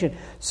legislation.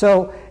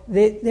 So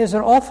there's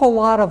an awful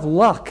lot of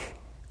luck.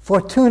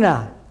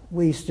 Fortuna,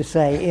 we used to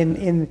say,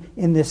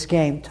 in this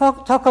game.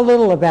 Talk a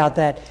little about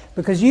that,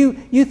 because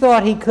you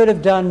thought he could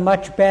have done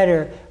much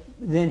better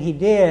than he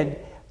did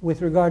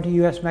with regard to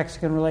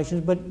U.S.-Mexican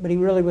relations, but he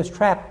really was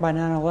trapped by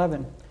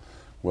 9/11.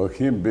 Well,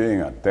 him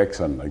being a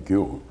Texan like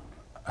you,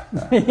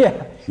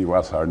 yeah. He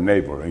was our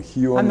neighbor, and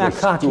he I'm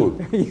understood.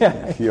 not cocky.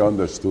 Yeah. He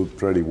understood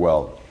pretty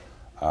well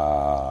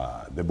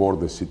the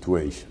border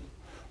situation.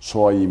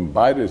 So I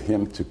invited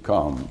him to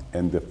come,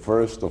 and the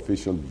first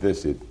official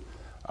visit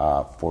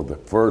for the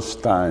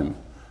first time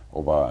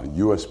of a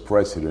U.S.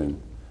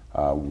 president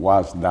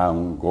was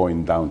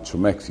going down to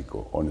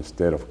Mexico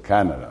instead of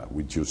Canada,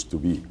 which used to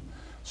be.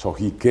 So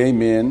he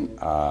came in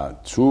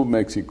to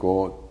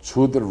Mexico,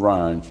 to the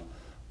ranch.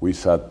 We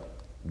sat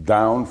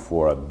down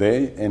for a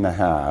day and a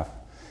half,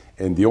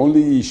 and the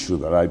only issue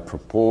that I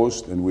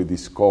proposed and we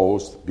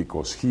discussed,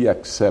 because he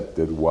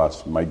accepted,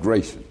 was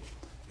migration,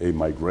 a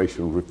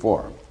migration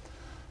reform.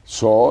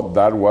 So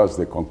that was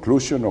the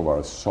conclusion of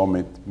our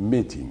summit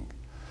meeting.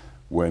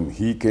 When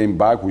he came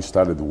back, we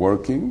started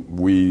working.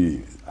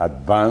 We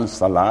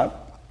advanced a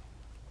lot.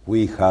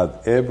 We had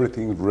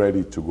everything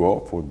ready to go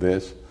for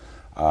this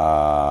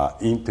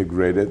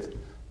integrated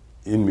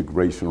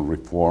immigration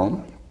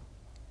reform.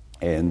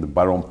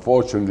 But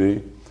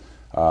unfortunately,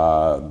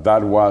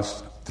 that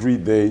was 3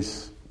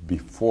 days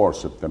before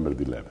September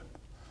 11th.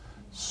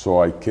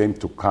 So I came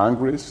to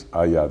Congress.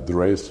 I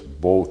addressed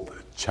both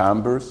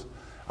chambers.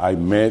 I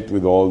met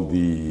with all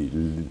the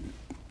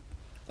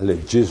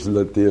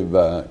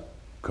legislative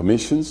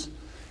commissions,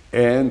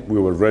 and we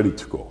were ready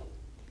to go.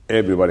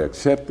 Everybody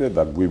accepted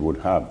that we would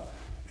have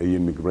an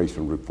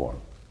immigration reform.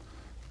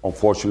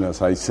 Unfortunately,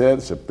 as I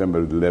said,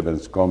 September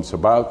 11th comes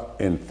about,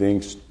 and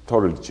things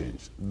totally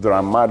changed,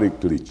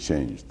 dramatically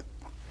changed.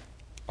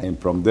 And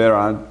from there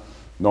on,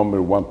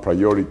 number one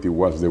priority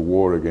was the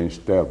war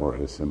against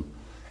terrorism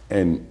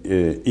and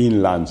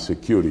inland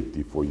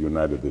security for the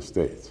United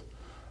States.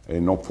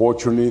 And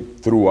unfortunately,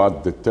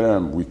 throughout the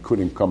term, we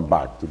couldn't come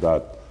back to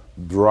that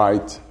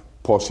bright,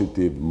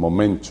 positive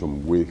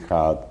momentum we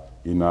had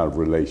in our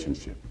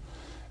relationship.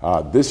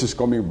 This is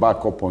coming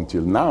back up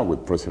until now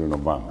with President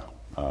Obama.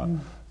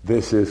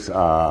 This is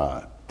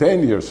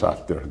 10 years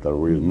after that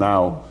we're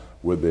now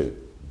with the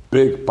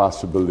big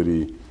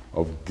possibility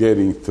of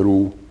getting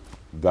through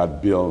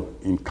that bill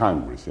in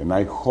Congress. And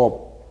I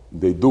hope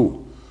they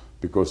do,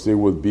 because it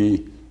will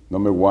be,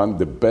 number one,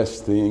 the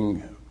best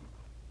thing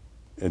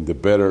and the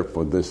better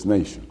for this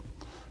nation.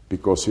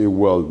 Because it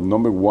will,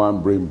 number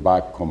one, bring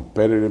back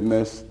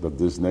competitiveness that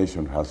this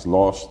nation has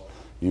lost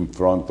in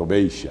front of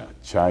Asia,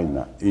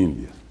 China,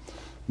 India.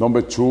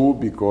 Number two,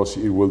 because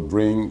it will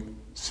bring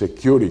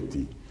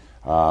security,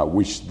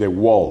 which the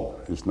wall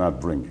is not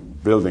bringing.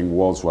 Building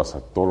walls was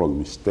a total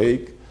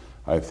mistake.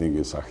 I think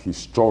it's a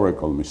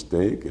historical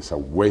mistake. It's a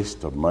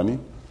waste of money.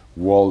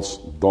 Walls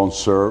don't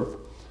serve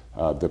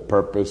the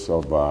purpose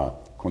of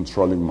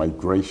controlling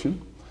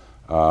migration.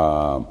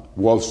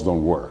 Walls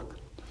don't work.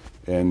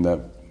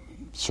 And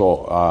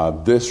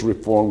so this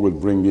reform will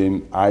bring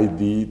in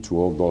ID to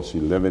all those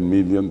 11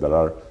 million that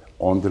are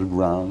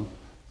underground,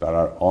 that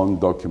are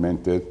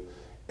undocumented,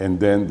 and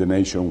then the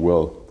nation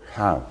will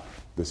have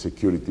the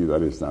security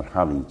that it's not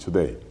having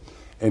today.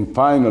 And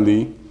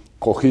finally,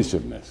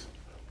 cohesiveness.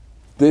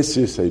 This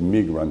is a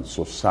migrant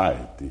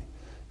society.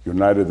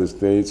 United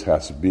States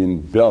has been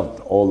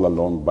built all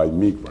along by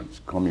migrants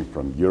coming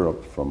from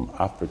Europe, from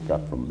Africa,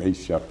 from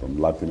Asia, from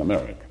Latin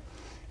America.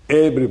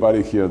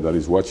 Everybody here that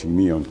is watching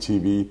me on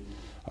TV,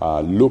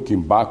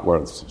 looking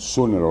backwards,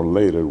 sooner or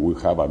later will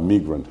have a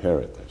migrant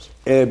heritage.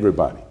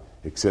 Everybody,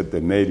 except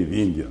the native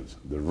Indians.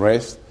 The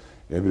rest,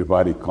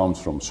 everybody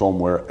comes from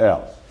somewhere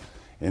else.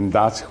 And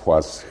that's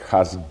what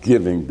has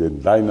given the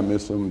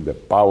dynamism, the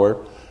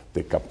power,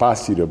 the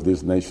capacity of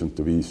this nation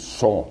to be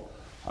so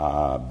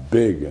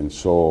big and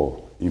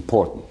so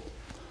important.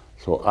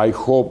 So I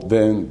hope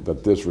then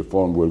that this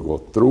reform will go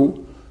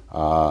through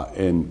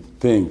and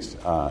things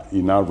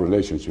in our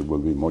relationship will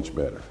be much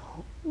better.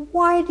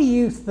 Why do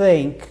you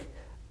think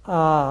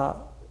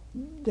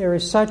there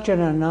is such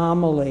an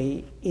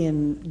anomaly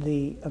in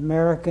the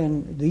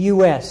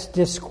U.S.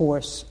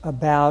 discourse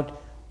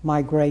about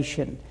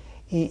migration,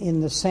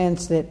 in the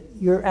sense that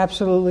you're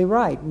absolutely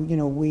right? You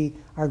know,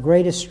 our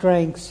greatest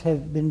strengths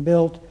have been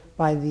built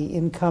by the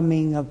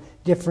incoming of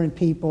different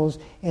peoples,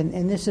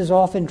 and this is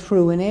often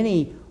true in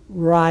any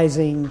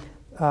rising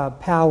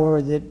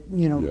power that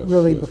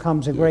really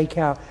becomes a great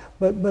power.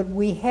 But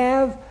we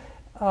have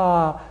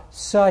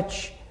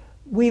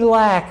we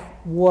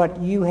lack what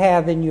you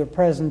have in your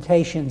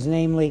presentations,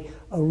 namely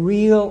a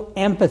real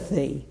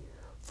empathy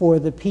for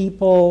the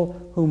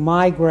people who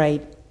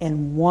migrate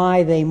and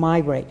why they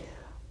migrate.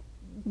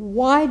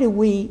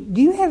 Do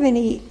you have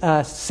any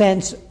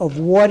sense of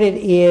what it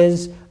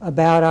is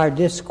about our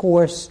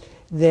discourse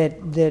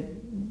that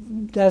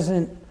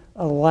doesn't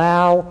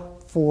allow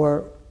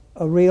for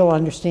a real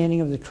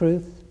understanding of the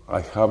truth?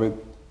 I have it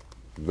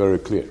very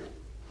clear.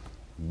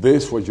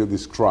 This, what you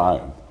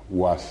described,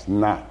 was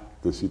not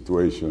the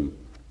situation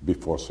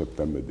before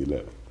September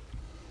 11th.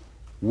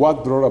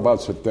 What brought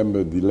about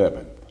September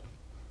 11th?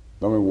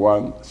 Number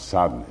one,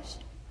 sadness.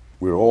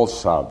 We're all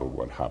sad of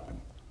what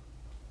happened.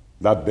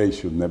 That day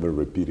should never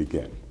repeat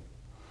again.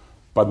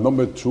 But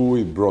number two,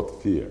 it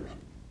brought fear.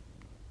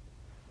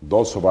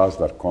 Those of us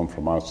that come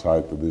from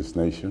outside of this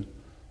nation,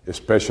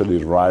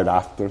 especially right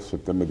after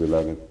September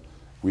 11th,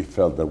 we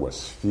felt there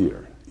was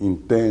fear,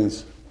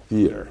 intense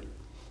fear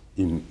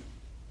in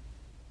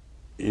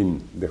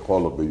the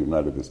whole of the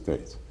United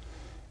States.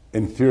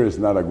 And fear is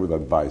not a good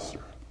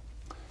advisor.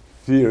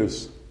 Fear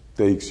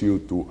takes you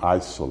to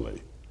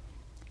isolate.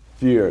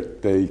 Fear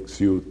takes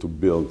you to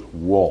build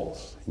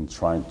walls in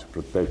trying to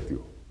protect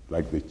you,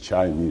 like the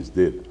Chinese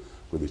did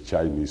with the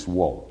Chinese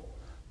wall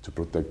to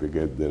protect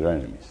against their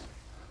enemies.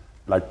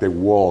 Like the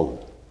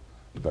wall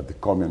that the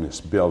communists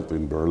built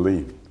in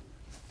Berlin,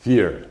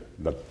 fear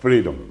that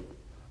freedom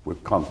will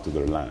come to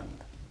their land.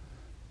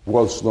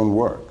 Walls don't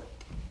work,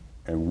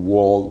 and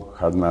wall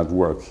has not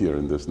worked here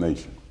in this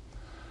nation.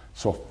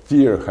 So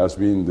fear has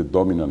been the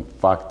dominant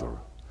factor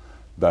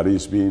that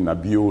is being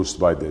abused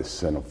by the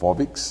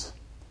xenophobics,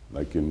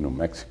 like in New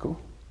Mexico,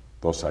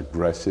 those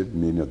aggressive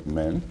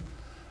Minutemen,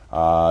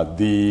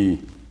 the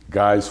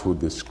guys who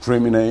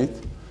discriminate.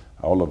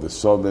 All of a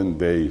sudden,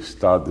 they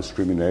start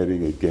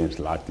discriminating against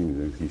Latins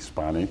and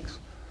Hispanics.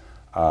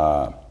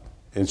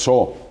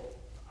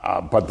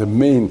 But the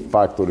main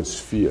factor is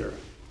fear.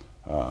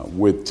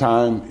 With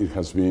time, it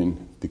has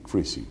been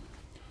decreasing.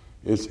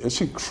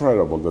 It's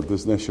incredible that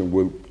this nation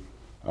will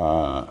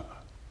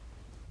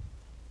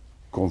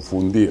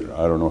confundir.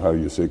 I don't know how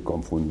you say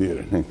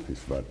confundir in English,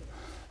 but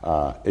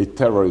a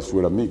terrorist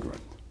with a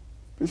migrant.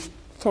 It's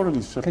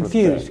totally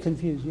separate.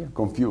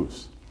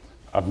 Confused.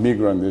 A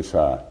migrant is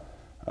a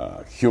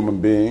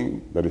human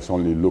being that is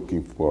only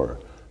looking for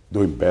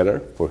doing better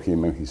for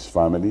him and his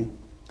family.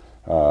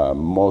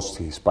 Most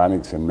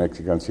Hispanics and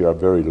Mexicans here are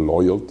very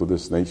loyal to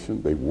this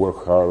nation. They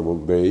work hard all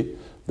day.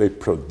 They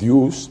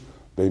produce.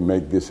 They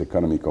make this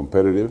economy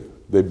competitive.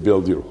 They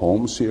build your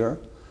homes here.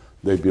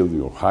 They build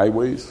your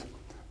highways.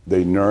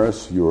 They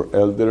nurse your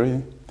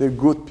elderly. They're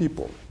good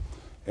people.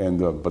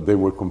 But they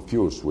were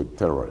confused with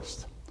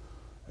terrorists.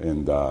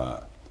 And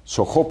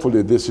so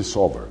hopefully this is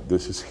over.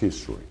 This is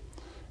history.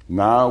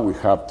 Now we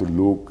have to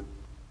look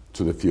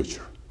to the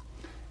future.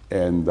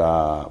 And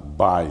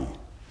by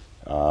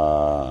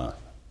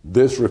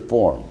this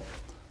reform,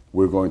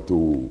 we're going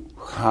to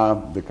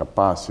have the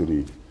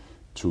capacity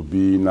to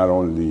be not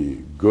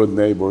only good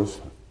neighbors,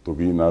 to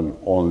be not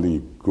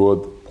only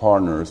good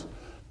partners,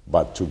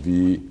 but to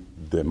be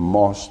the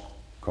most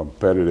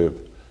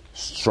competitive,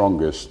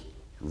 strongest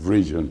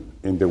region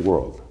in the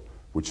world,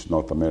 which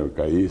North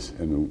America is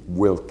and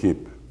will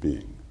keep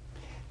being.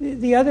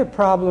 The other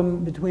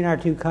problem between our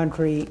two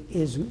countries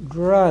is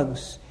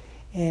drugs.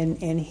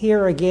 And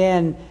here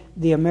again,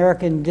 the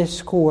American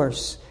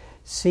discourse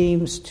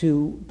seems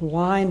to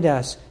blind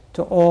us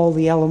to all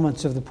the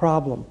elements of the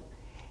problem.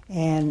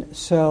 And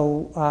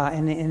so,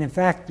 and in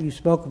fact, you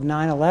spoke of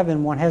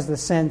 9/11. One has the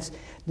sense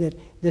that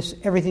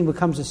everything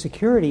becomes a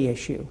security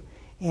issue,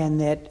 and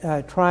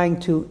that trying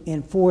to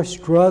enforce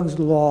drugs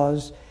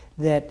laws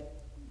that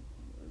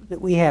that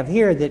we have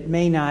here that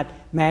may not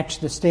match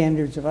the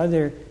standards of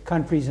other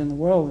countries in the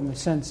world in the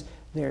sense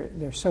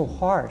they're so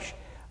harsh.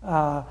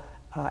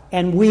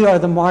 And we are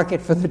the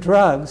market for the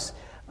drugs,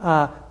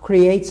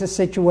 creates a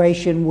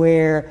situation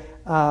where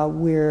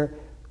we're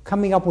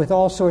coming up with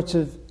all sorts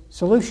of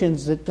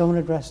solutions that don't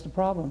address the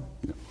problem.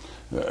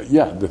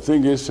 The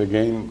thing is,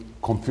 again,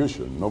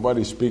 confusion.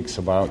 Nobody speaks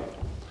about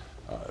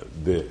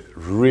the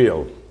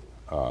real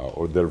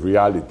or the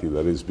reality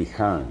that is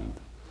behind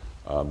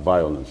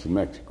violence in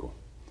Mexico.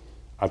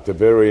 At the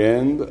very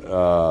end,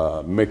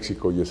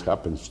 Mexico just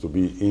happens to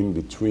be in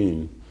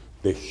between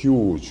the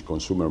huge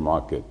consumer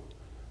market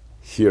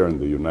here in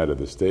the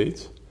United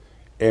States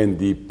and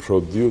the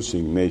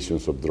producing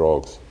nations of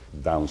drugs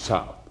down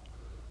south.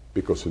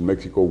 Because in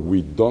Mexico,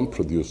 we don't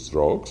produce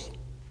drugs,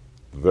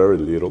 very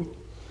little,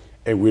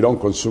 and we don't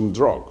consume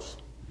drugs,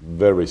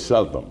 very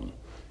seldom,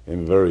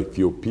 and very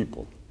few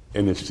people.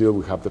 And still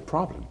we have the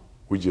problem.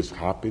 We just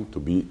happen to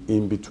be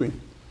in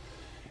between.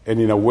 And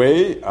in a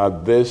way,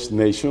 this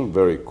nation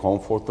very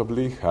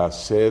comfortably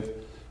has said,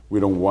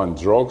 we don't want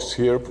drugs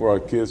here for our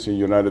kids in the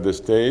United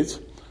States,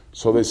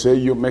 so they say,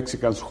 you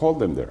Mexicans hold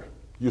them there.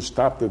 You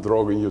stop the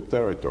drug in your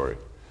territory.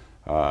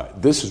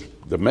 This is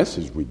the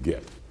message we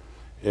get.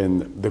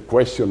 And the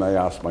question I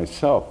ask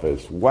myself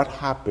is, what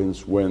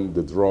happens when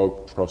the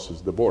drug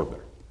crosses the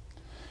border?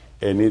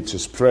 And it's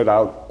spread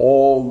out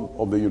all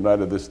of the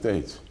United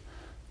States.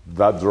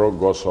 That drug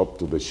goes up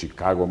to the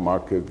Chicago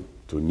market,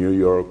 to New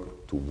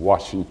York, to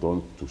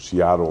Washington, to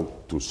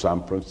Seattle, to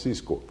San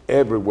Francisco,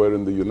 everywhere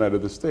in the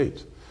United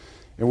States.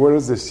 And where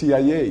is the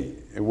CIA?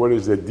 And where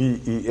is the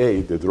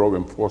DEA, the Drug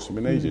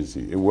Enforcement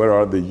Agency? And where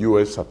are the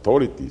U.S.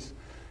 authorities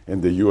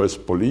and the U.S.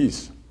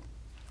 police?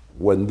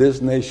 When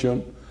this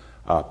nation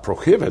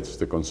prohibits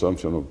the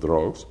consumption of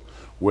drugs,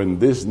 when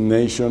this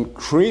nation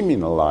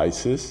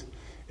criminalizes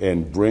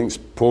and brings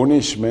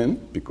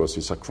punishment because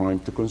it's a crime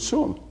to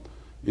consume,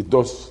 it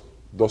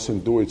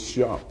doesn't do its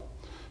job.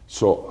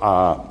 So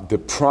the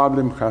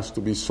problem has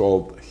to be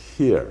solved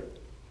here,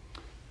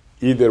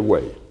 either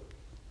way,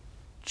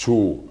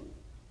 to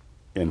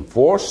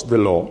enforce the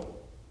law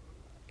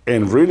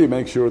and really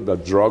make sure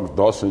that drug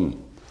doesn't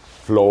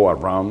flow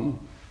around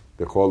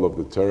the whole of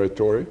the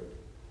territory,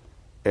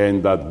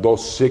 and that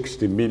those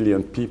 60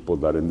 million people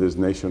that in this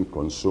nation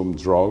consume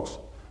drugs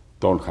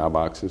don't have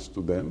access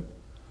to them,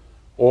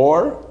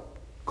 or,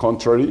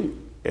 contrary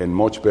and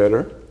much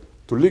better,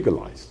 to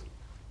legalize.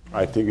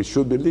 I think it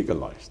should be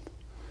legalized.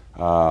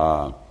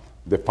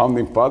 The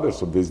founding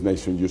fathers of this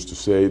nation used to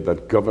say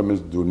that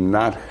governments do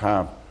not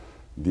have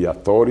the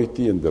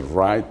authority and the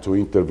right to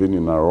intervene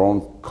in our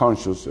own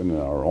conscience and in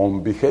our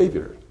own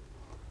behavior.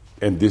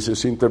 And this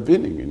is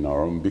intervening in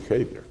our own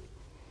behavior.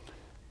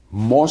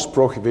 Most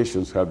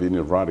prohibitions have been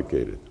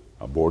eradicated.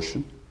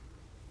 Abortion,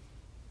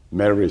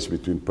 marriage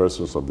between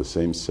persons of the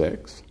same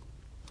sex,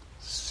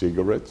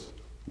 cigarettes,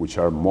 which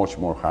are much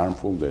more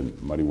harmful than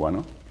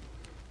marijuana,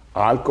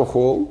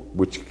 alcohol,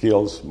 which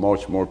kills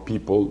much more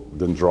people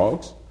than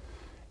drugs,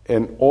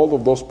 and all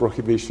of those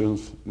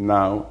prohibitions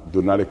now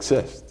do not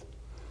exist.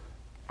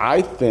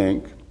 I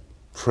think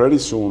pretty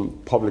soon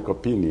public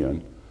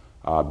opinion,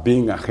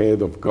 being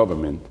ahead of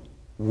government,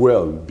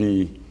 will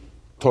be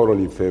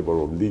totally in favor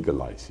of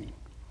legalizing.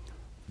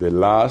 The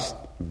last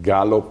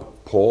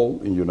Gallup poll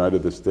in the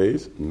United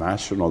States,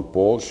 national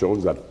poll,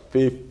 shows that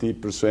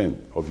 50%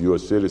 of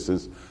U.S.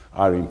 citizens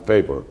are in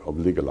favor of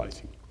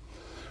legalizing.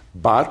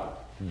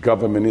 But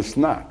government is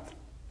not.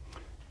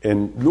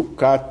 And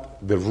look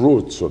at the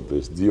roots of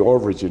this, the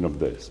origin of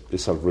this.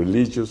 It's a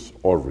religious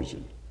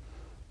origin,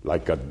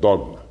 like a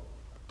dogma.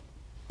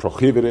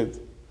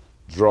 Prohibited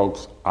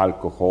drugs,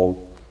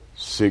 alcohol,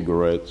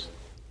 cigarettes,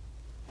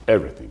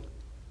 everything.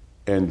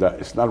 And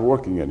it's not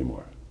working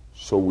anymore.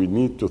 So we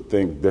need to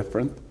think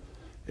different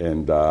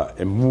and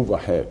move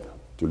ahead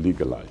to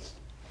legalize.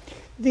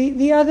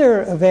 The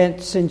other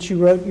event since you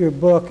wrote your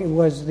book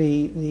was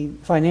the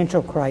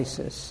financial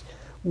crisis,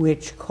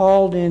 which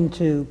called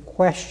into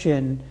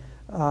question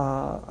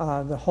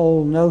the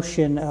whole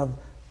notion of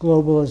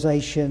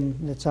globalization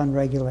that's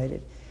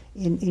unregulated.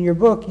 In your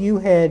book, you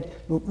had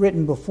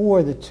written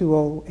before the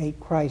 2008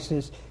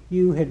 crisis,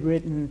 you had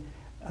written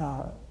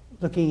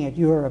looking at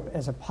Europe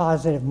as a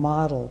positive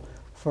model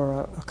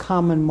for a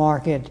common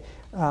market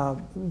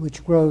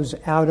which grows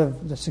out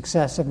of the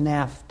success of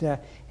NAFTA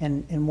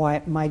and why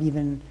it might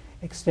even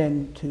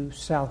extend to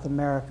South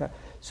America.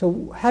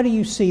 So how do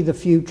you see the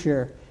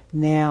future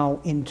now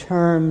in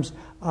terms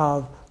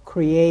of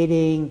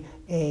creating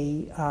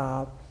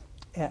an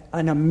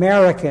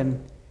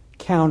American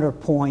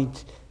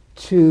counterpoint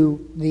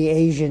to the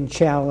Asian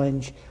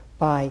challenge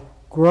by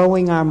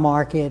growing our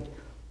market,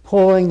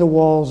 pulling the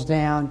walls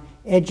down,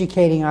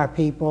 educating our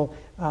people,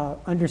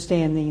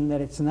 understanding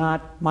that it's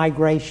not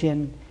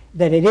migration,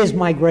 that it is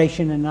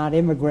migration and not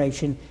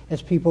immigration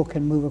as people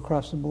can move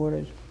across the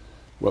borders?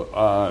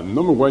 Well,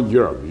 number one,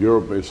 Europe.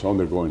 Europe is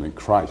undergoing a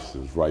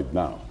crisis right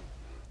now.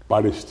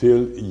 But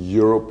still,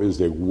 Europe is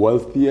the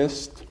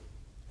wealthiest,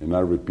 and I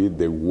repeat,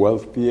 the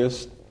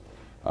wealthiest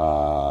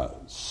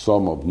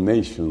sum of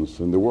nations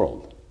in the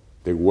world.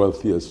 the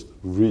wealthiest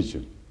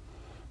region.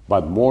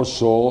 But more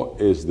so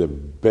is the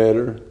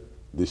better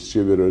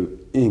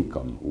distributed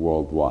income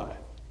worldwide.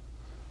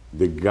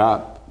 The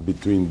gap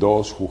between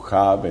those who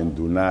have and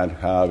do not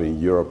have in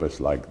Europe is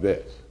like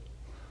this.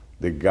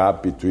 The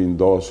gap between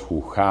those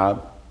who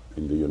have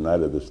in the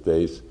United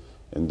States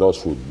and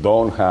those who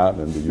don't have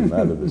in the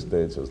United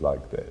States is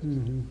like this.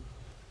 Mm-hmm.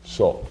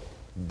 So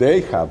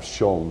they have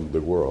shown the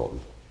world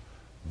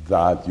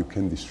that you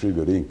can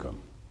distribute income,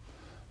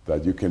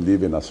 that you can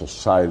live in a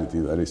society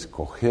that is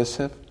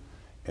cohesive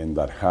and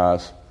that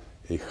has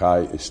a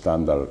high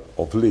standard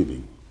of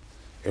living.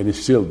 And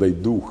still they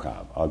do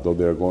have, although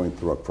they're going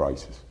through a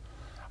crisis.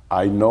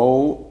 I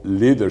know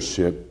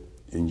leadership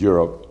in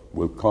Europe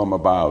will come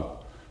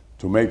about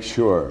to make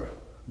sure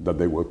that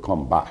they will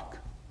come back.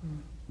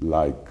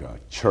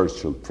 Like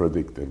Churchill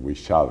predicted, we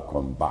shall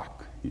come back,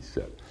 he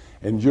said.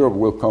 And Europe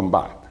will come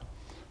back.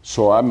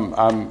 So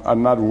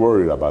I'm not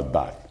worried about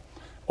that.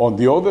 On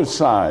the other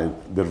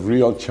side, the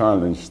real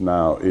challenge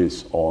now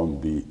is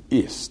on the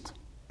East.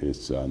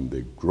 It's on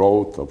the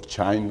growth of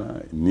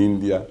China, in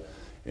India,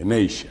 and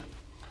Asia.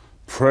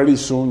 Pretty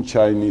soon,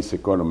 Chinese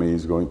economy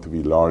is going to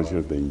be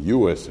larger than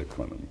U.S.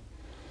 economy.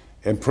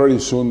 And pretty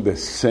soon, the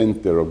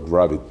center of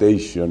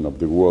gravitation of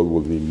the world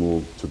will be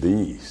moved to the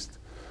East.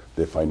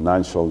 The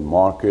financial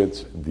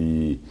markets,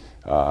 the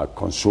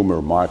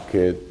consumer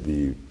market,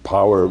 the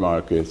power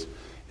markets.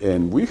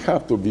 And we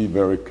have to be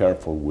very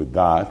careful with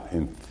that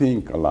and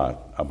think a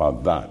lot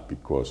about that,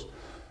 because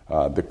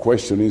the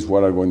question is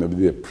what are going to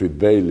be the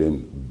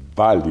prevailing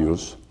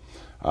values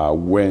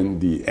when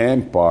the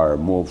empire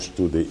moves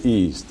to the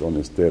east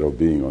instead of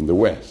being on the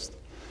west.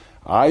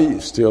 I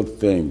still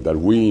think that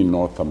we in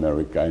North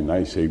America, and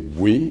I say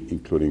we,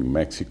 including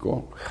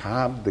Mexico,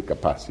 have the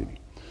capacity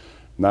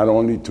not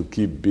only to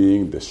keep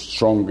being the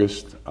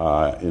strongest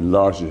and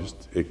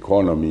largest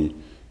economy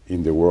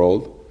in the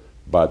world,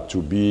 but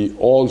to be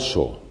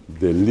also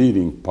the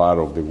leading part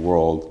of the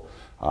world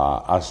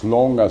as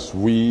long as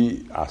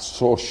we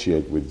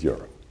associate with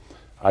Europe.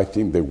 I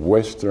think the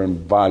Western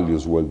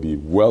values will be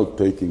well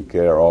taken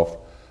care of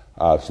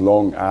as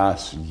long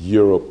as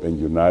Europe and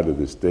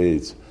United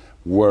States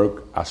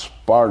work as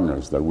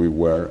partners that we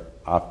were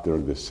after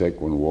the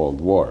Second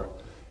World War.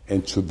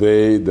 And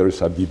today there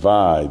is a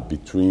divide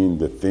between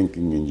the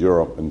thinking in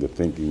Europe and the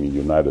thinking in the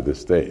United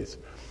States.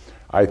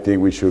 I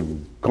think we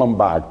should come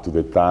back to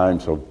the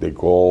times of de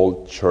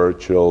Gaulle,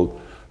 Churchill,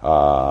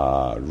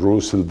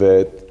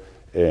 Roosevelt,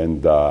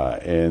 and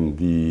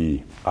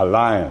the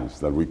alliance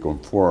that we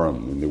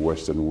conformed in the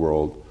Western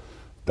world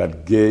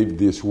that gave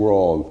this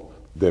world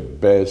the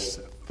best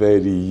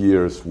 30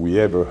 years we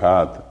ever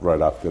had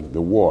right after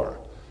the war.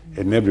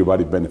 And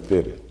everybody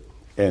benefited.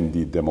 And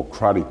the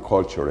democratic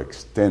culture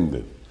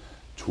extended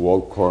to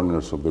all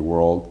corners of the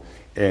world.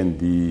 And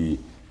the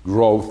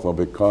growth of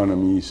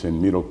economies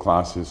and middle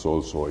classes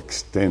also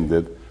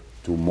extended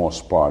to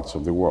most parts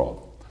of the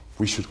world.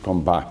 We should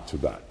come back to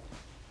that.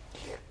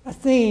 A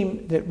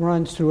theme that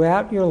runs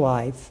throughout your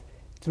life,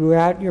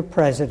 throughout your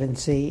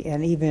presidency,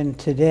 and even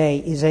today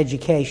is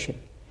education.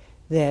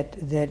 That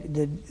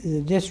the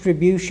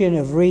distribution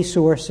of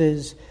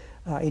resources,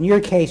 in your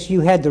case,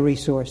 you had the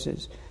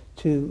resources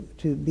to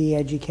be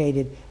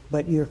educated,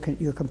 but your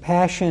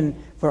compassion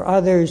for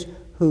others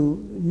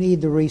who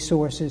need the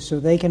resources so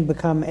they can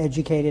become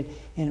educated,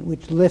 and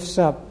which lifts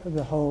up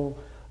the whole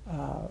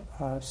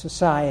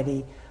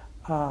society.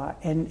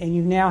 And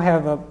you now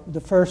have the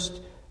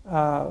first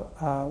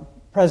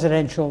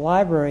presidential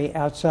library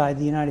outside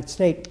the United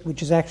States,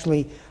 which is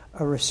actually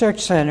a research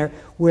center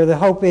where the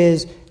hope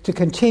is to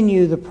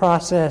continue the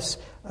process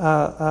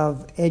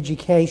of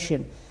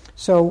education.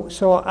 So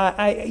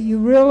you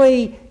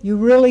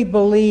really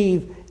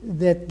believe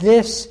that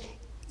this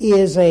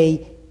is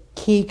a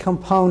key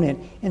component.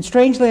 And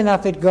strangely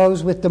enough, it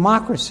goes with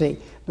democracy,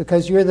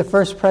 because you're the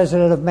first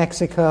president of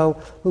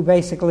Mexico who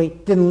basically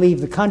didn't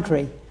leave the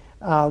country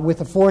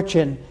with a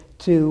fortune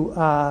to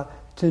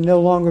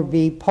no longer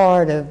be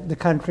part of the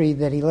country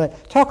that he led.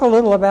 Talk a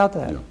little about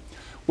that. Yeah.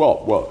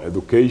 Well,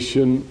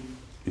 education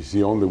is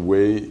the only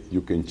way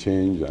you can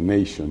change a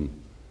nation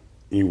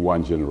in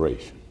one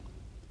generation.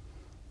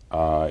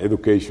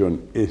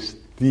 Education is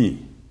the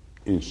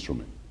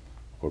instrument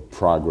for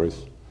progress,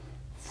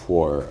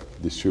 for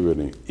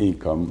distributing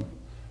income,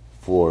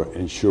 for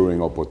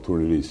ensuring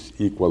opportunities,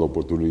 equal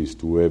opportunities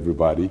to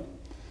everybody.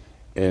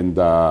 And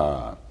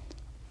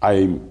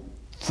I'm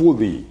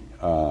fully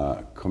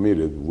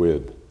committed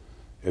with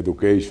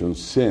education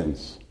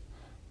since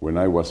when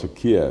I was a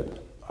kid.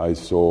 I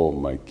saw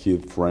my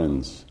kid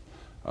friends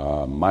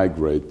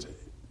migrate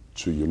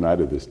to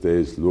United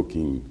States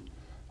looking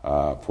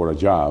for a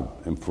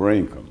job and for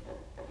income.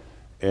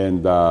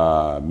 And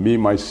me,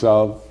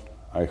 myself,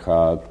 I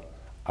had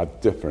a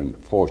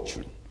different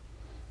fortune,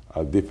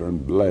 a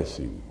different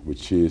blessing,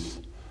 which is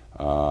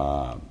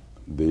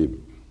the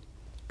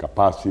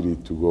capacity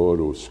to go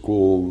to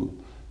school,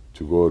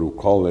 to go to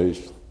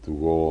college, to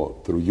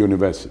go through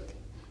university.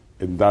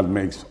 And that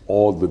makes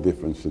all the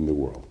difference in the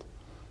world.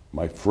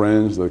 My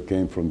friends that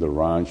came from the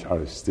ranch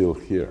are still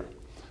here.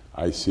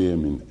 I see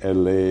them in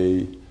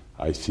LA,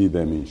 I see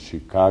them in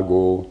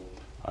Chicago,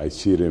 I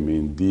see them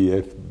in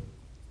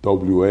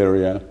DFW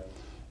area,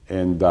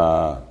 and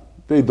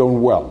they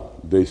done well.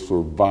 They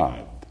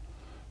survived,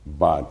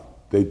 but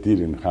they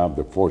didn't have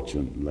the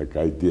fortune like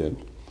I did,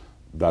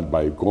 that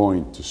by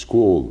going to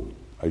school,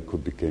 I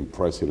could become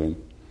president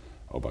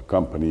of a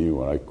company,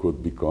 or I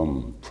could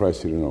become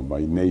president of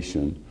my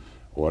nation,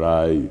 or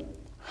I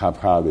have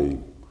had a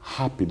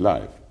happy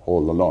life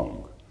all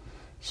along.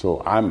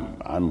 So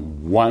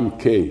I'm one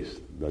case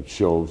that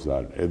shows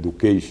that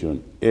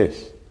education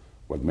is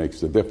what makes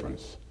the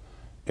difference.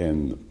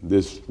 And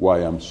this is why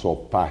I'm so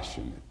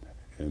passionate.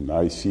 And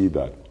I see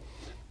that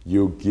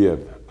you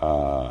give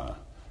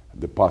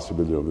the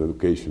possibility of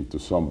education to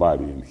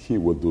somebody, and he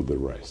will do the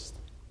rest.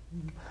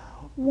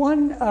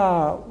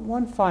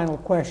 One final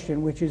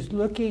question, which is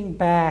looking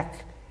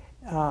back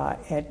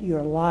at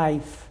your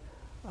life,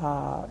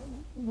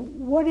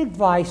 what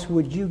advice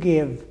would you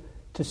give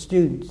to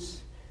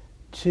students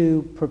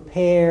to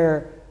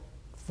prepare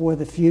for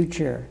the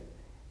future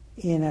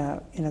in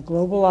a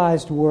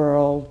globalized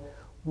world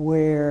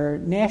where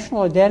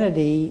national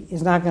identity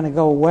is not going to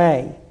go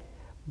away,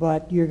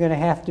 but you're going to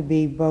have to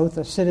be both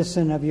a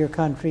citizen of your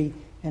country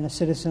and a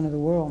citizen of the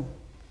world?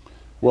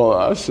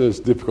 Well, it's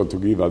difficult to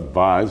give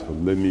advice, but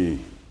let me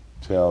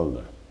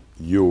tell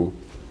you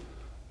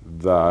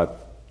that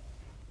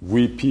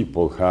we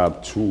people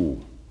have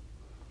two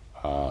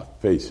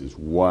phases.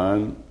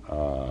 One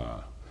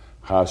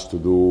has to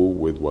do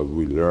with what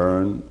we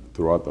learn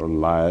throughout our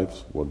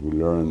lives, what we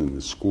learn in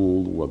the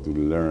school, what we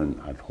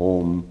learn at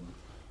home,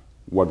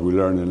 what we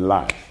learn in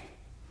life.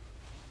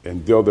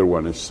 And the other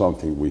one is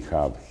something we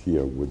have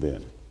here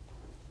within,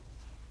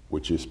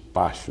 which is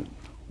passion,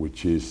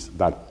 which is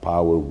that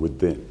power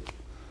within,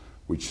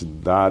 which is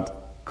that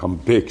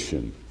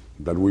conviction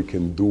that we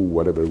can do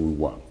whatever we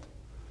want.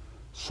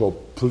 So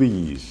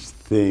please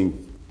think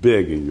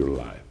big in your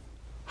life.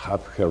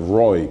 Have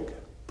heroic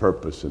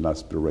purpose and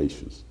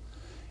aspirations.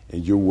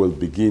 And you will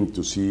begin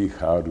to see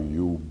how do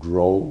you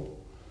grow,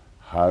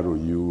 how do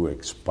you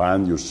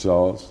expand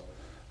yourselves,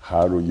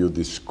 how do you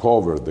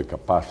discover the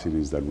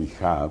capacities that we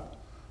have,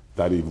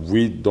 that if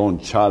we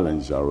don't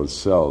challenge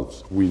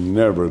ourselves, we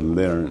never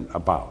learn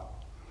about.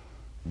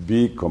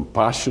 Be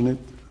compassionate,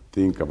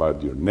 think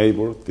about your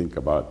neighbor, think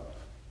about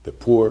the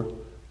poor,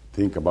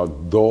 think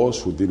about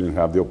those who didn't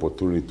have the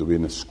opportunity to be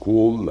in a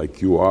school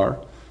like you are,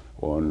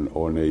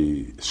 on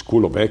a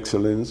school of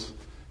excellence,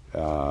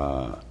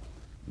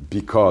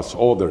 because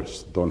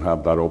others don't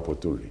have that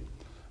opportunity.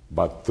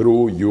 But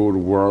through your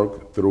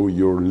work, through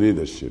your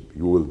leadership,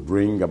 you will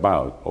bring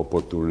about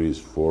opportunities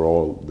for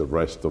all the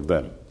rest of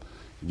them.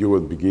 You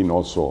will begin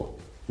also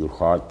your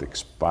heart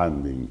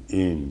expanding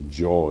in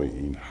joy,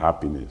 in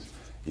happiness,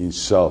 in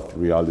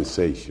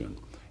self-realization.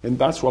 And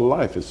that's what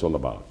life is all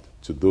about,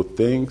 to do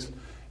things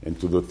and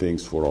to do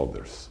things for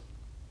others.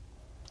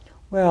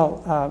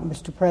 Well,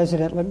 Mr.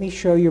 President, let me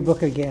show your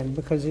book again,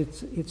 because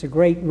it's a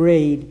great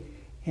read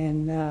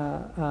and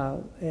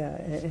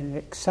an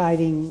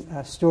exciting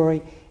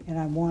story. And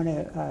I want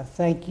to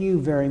thank you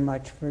very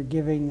much for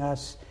giving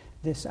us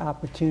this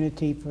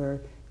opportunity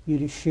for you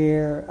to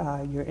share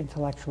your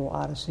intellectual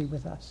odyssey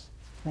with us.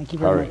 Thank you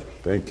very much.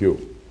 Thank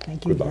you.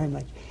 Thank you very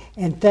much.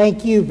 And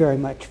thank you very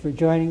much for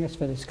joining us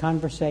for this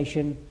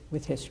conversation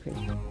with history.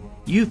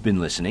 You've been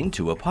listening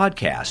to a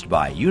podcast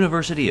by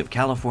University of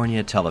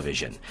California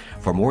Television.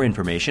 For more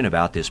information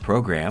about this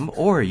program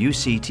or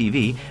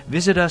UCTV,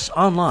 visit us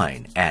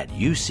online at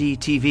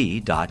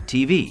uctv.tv.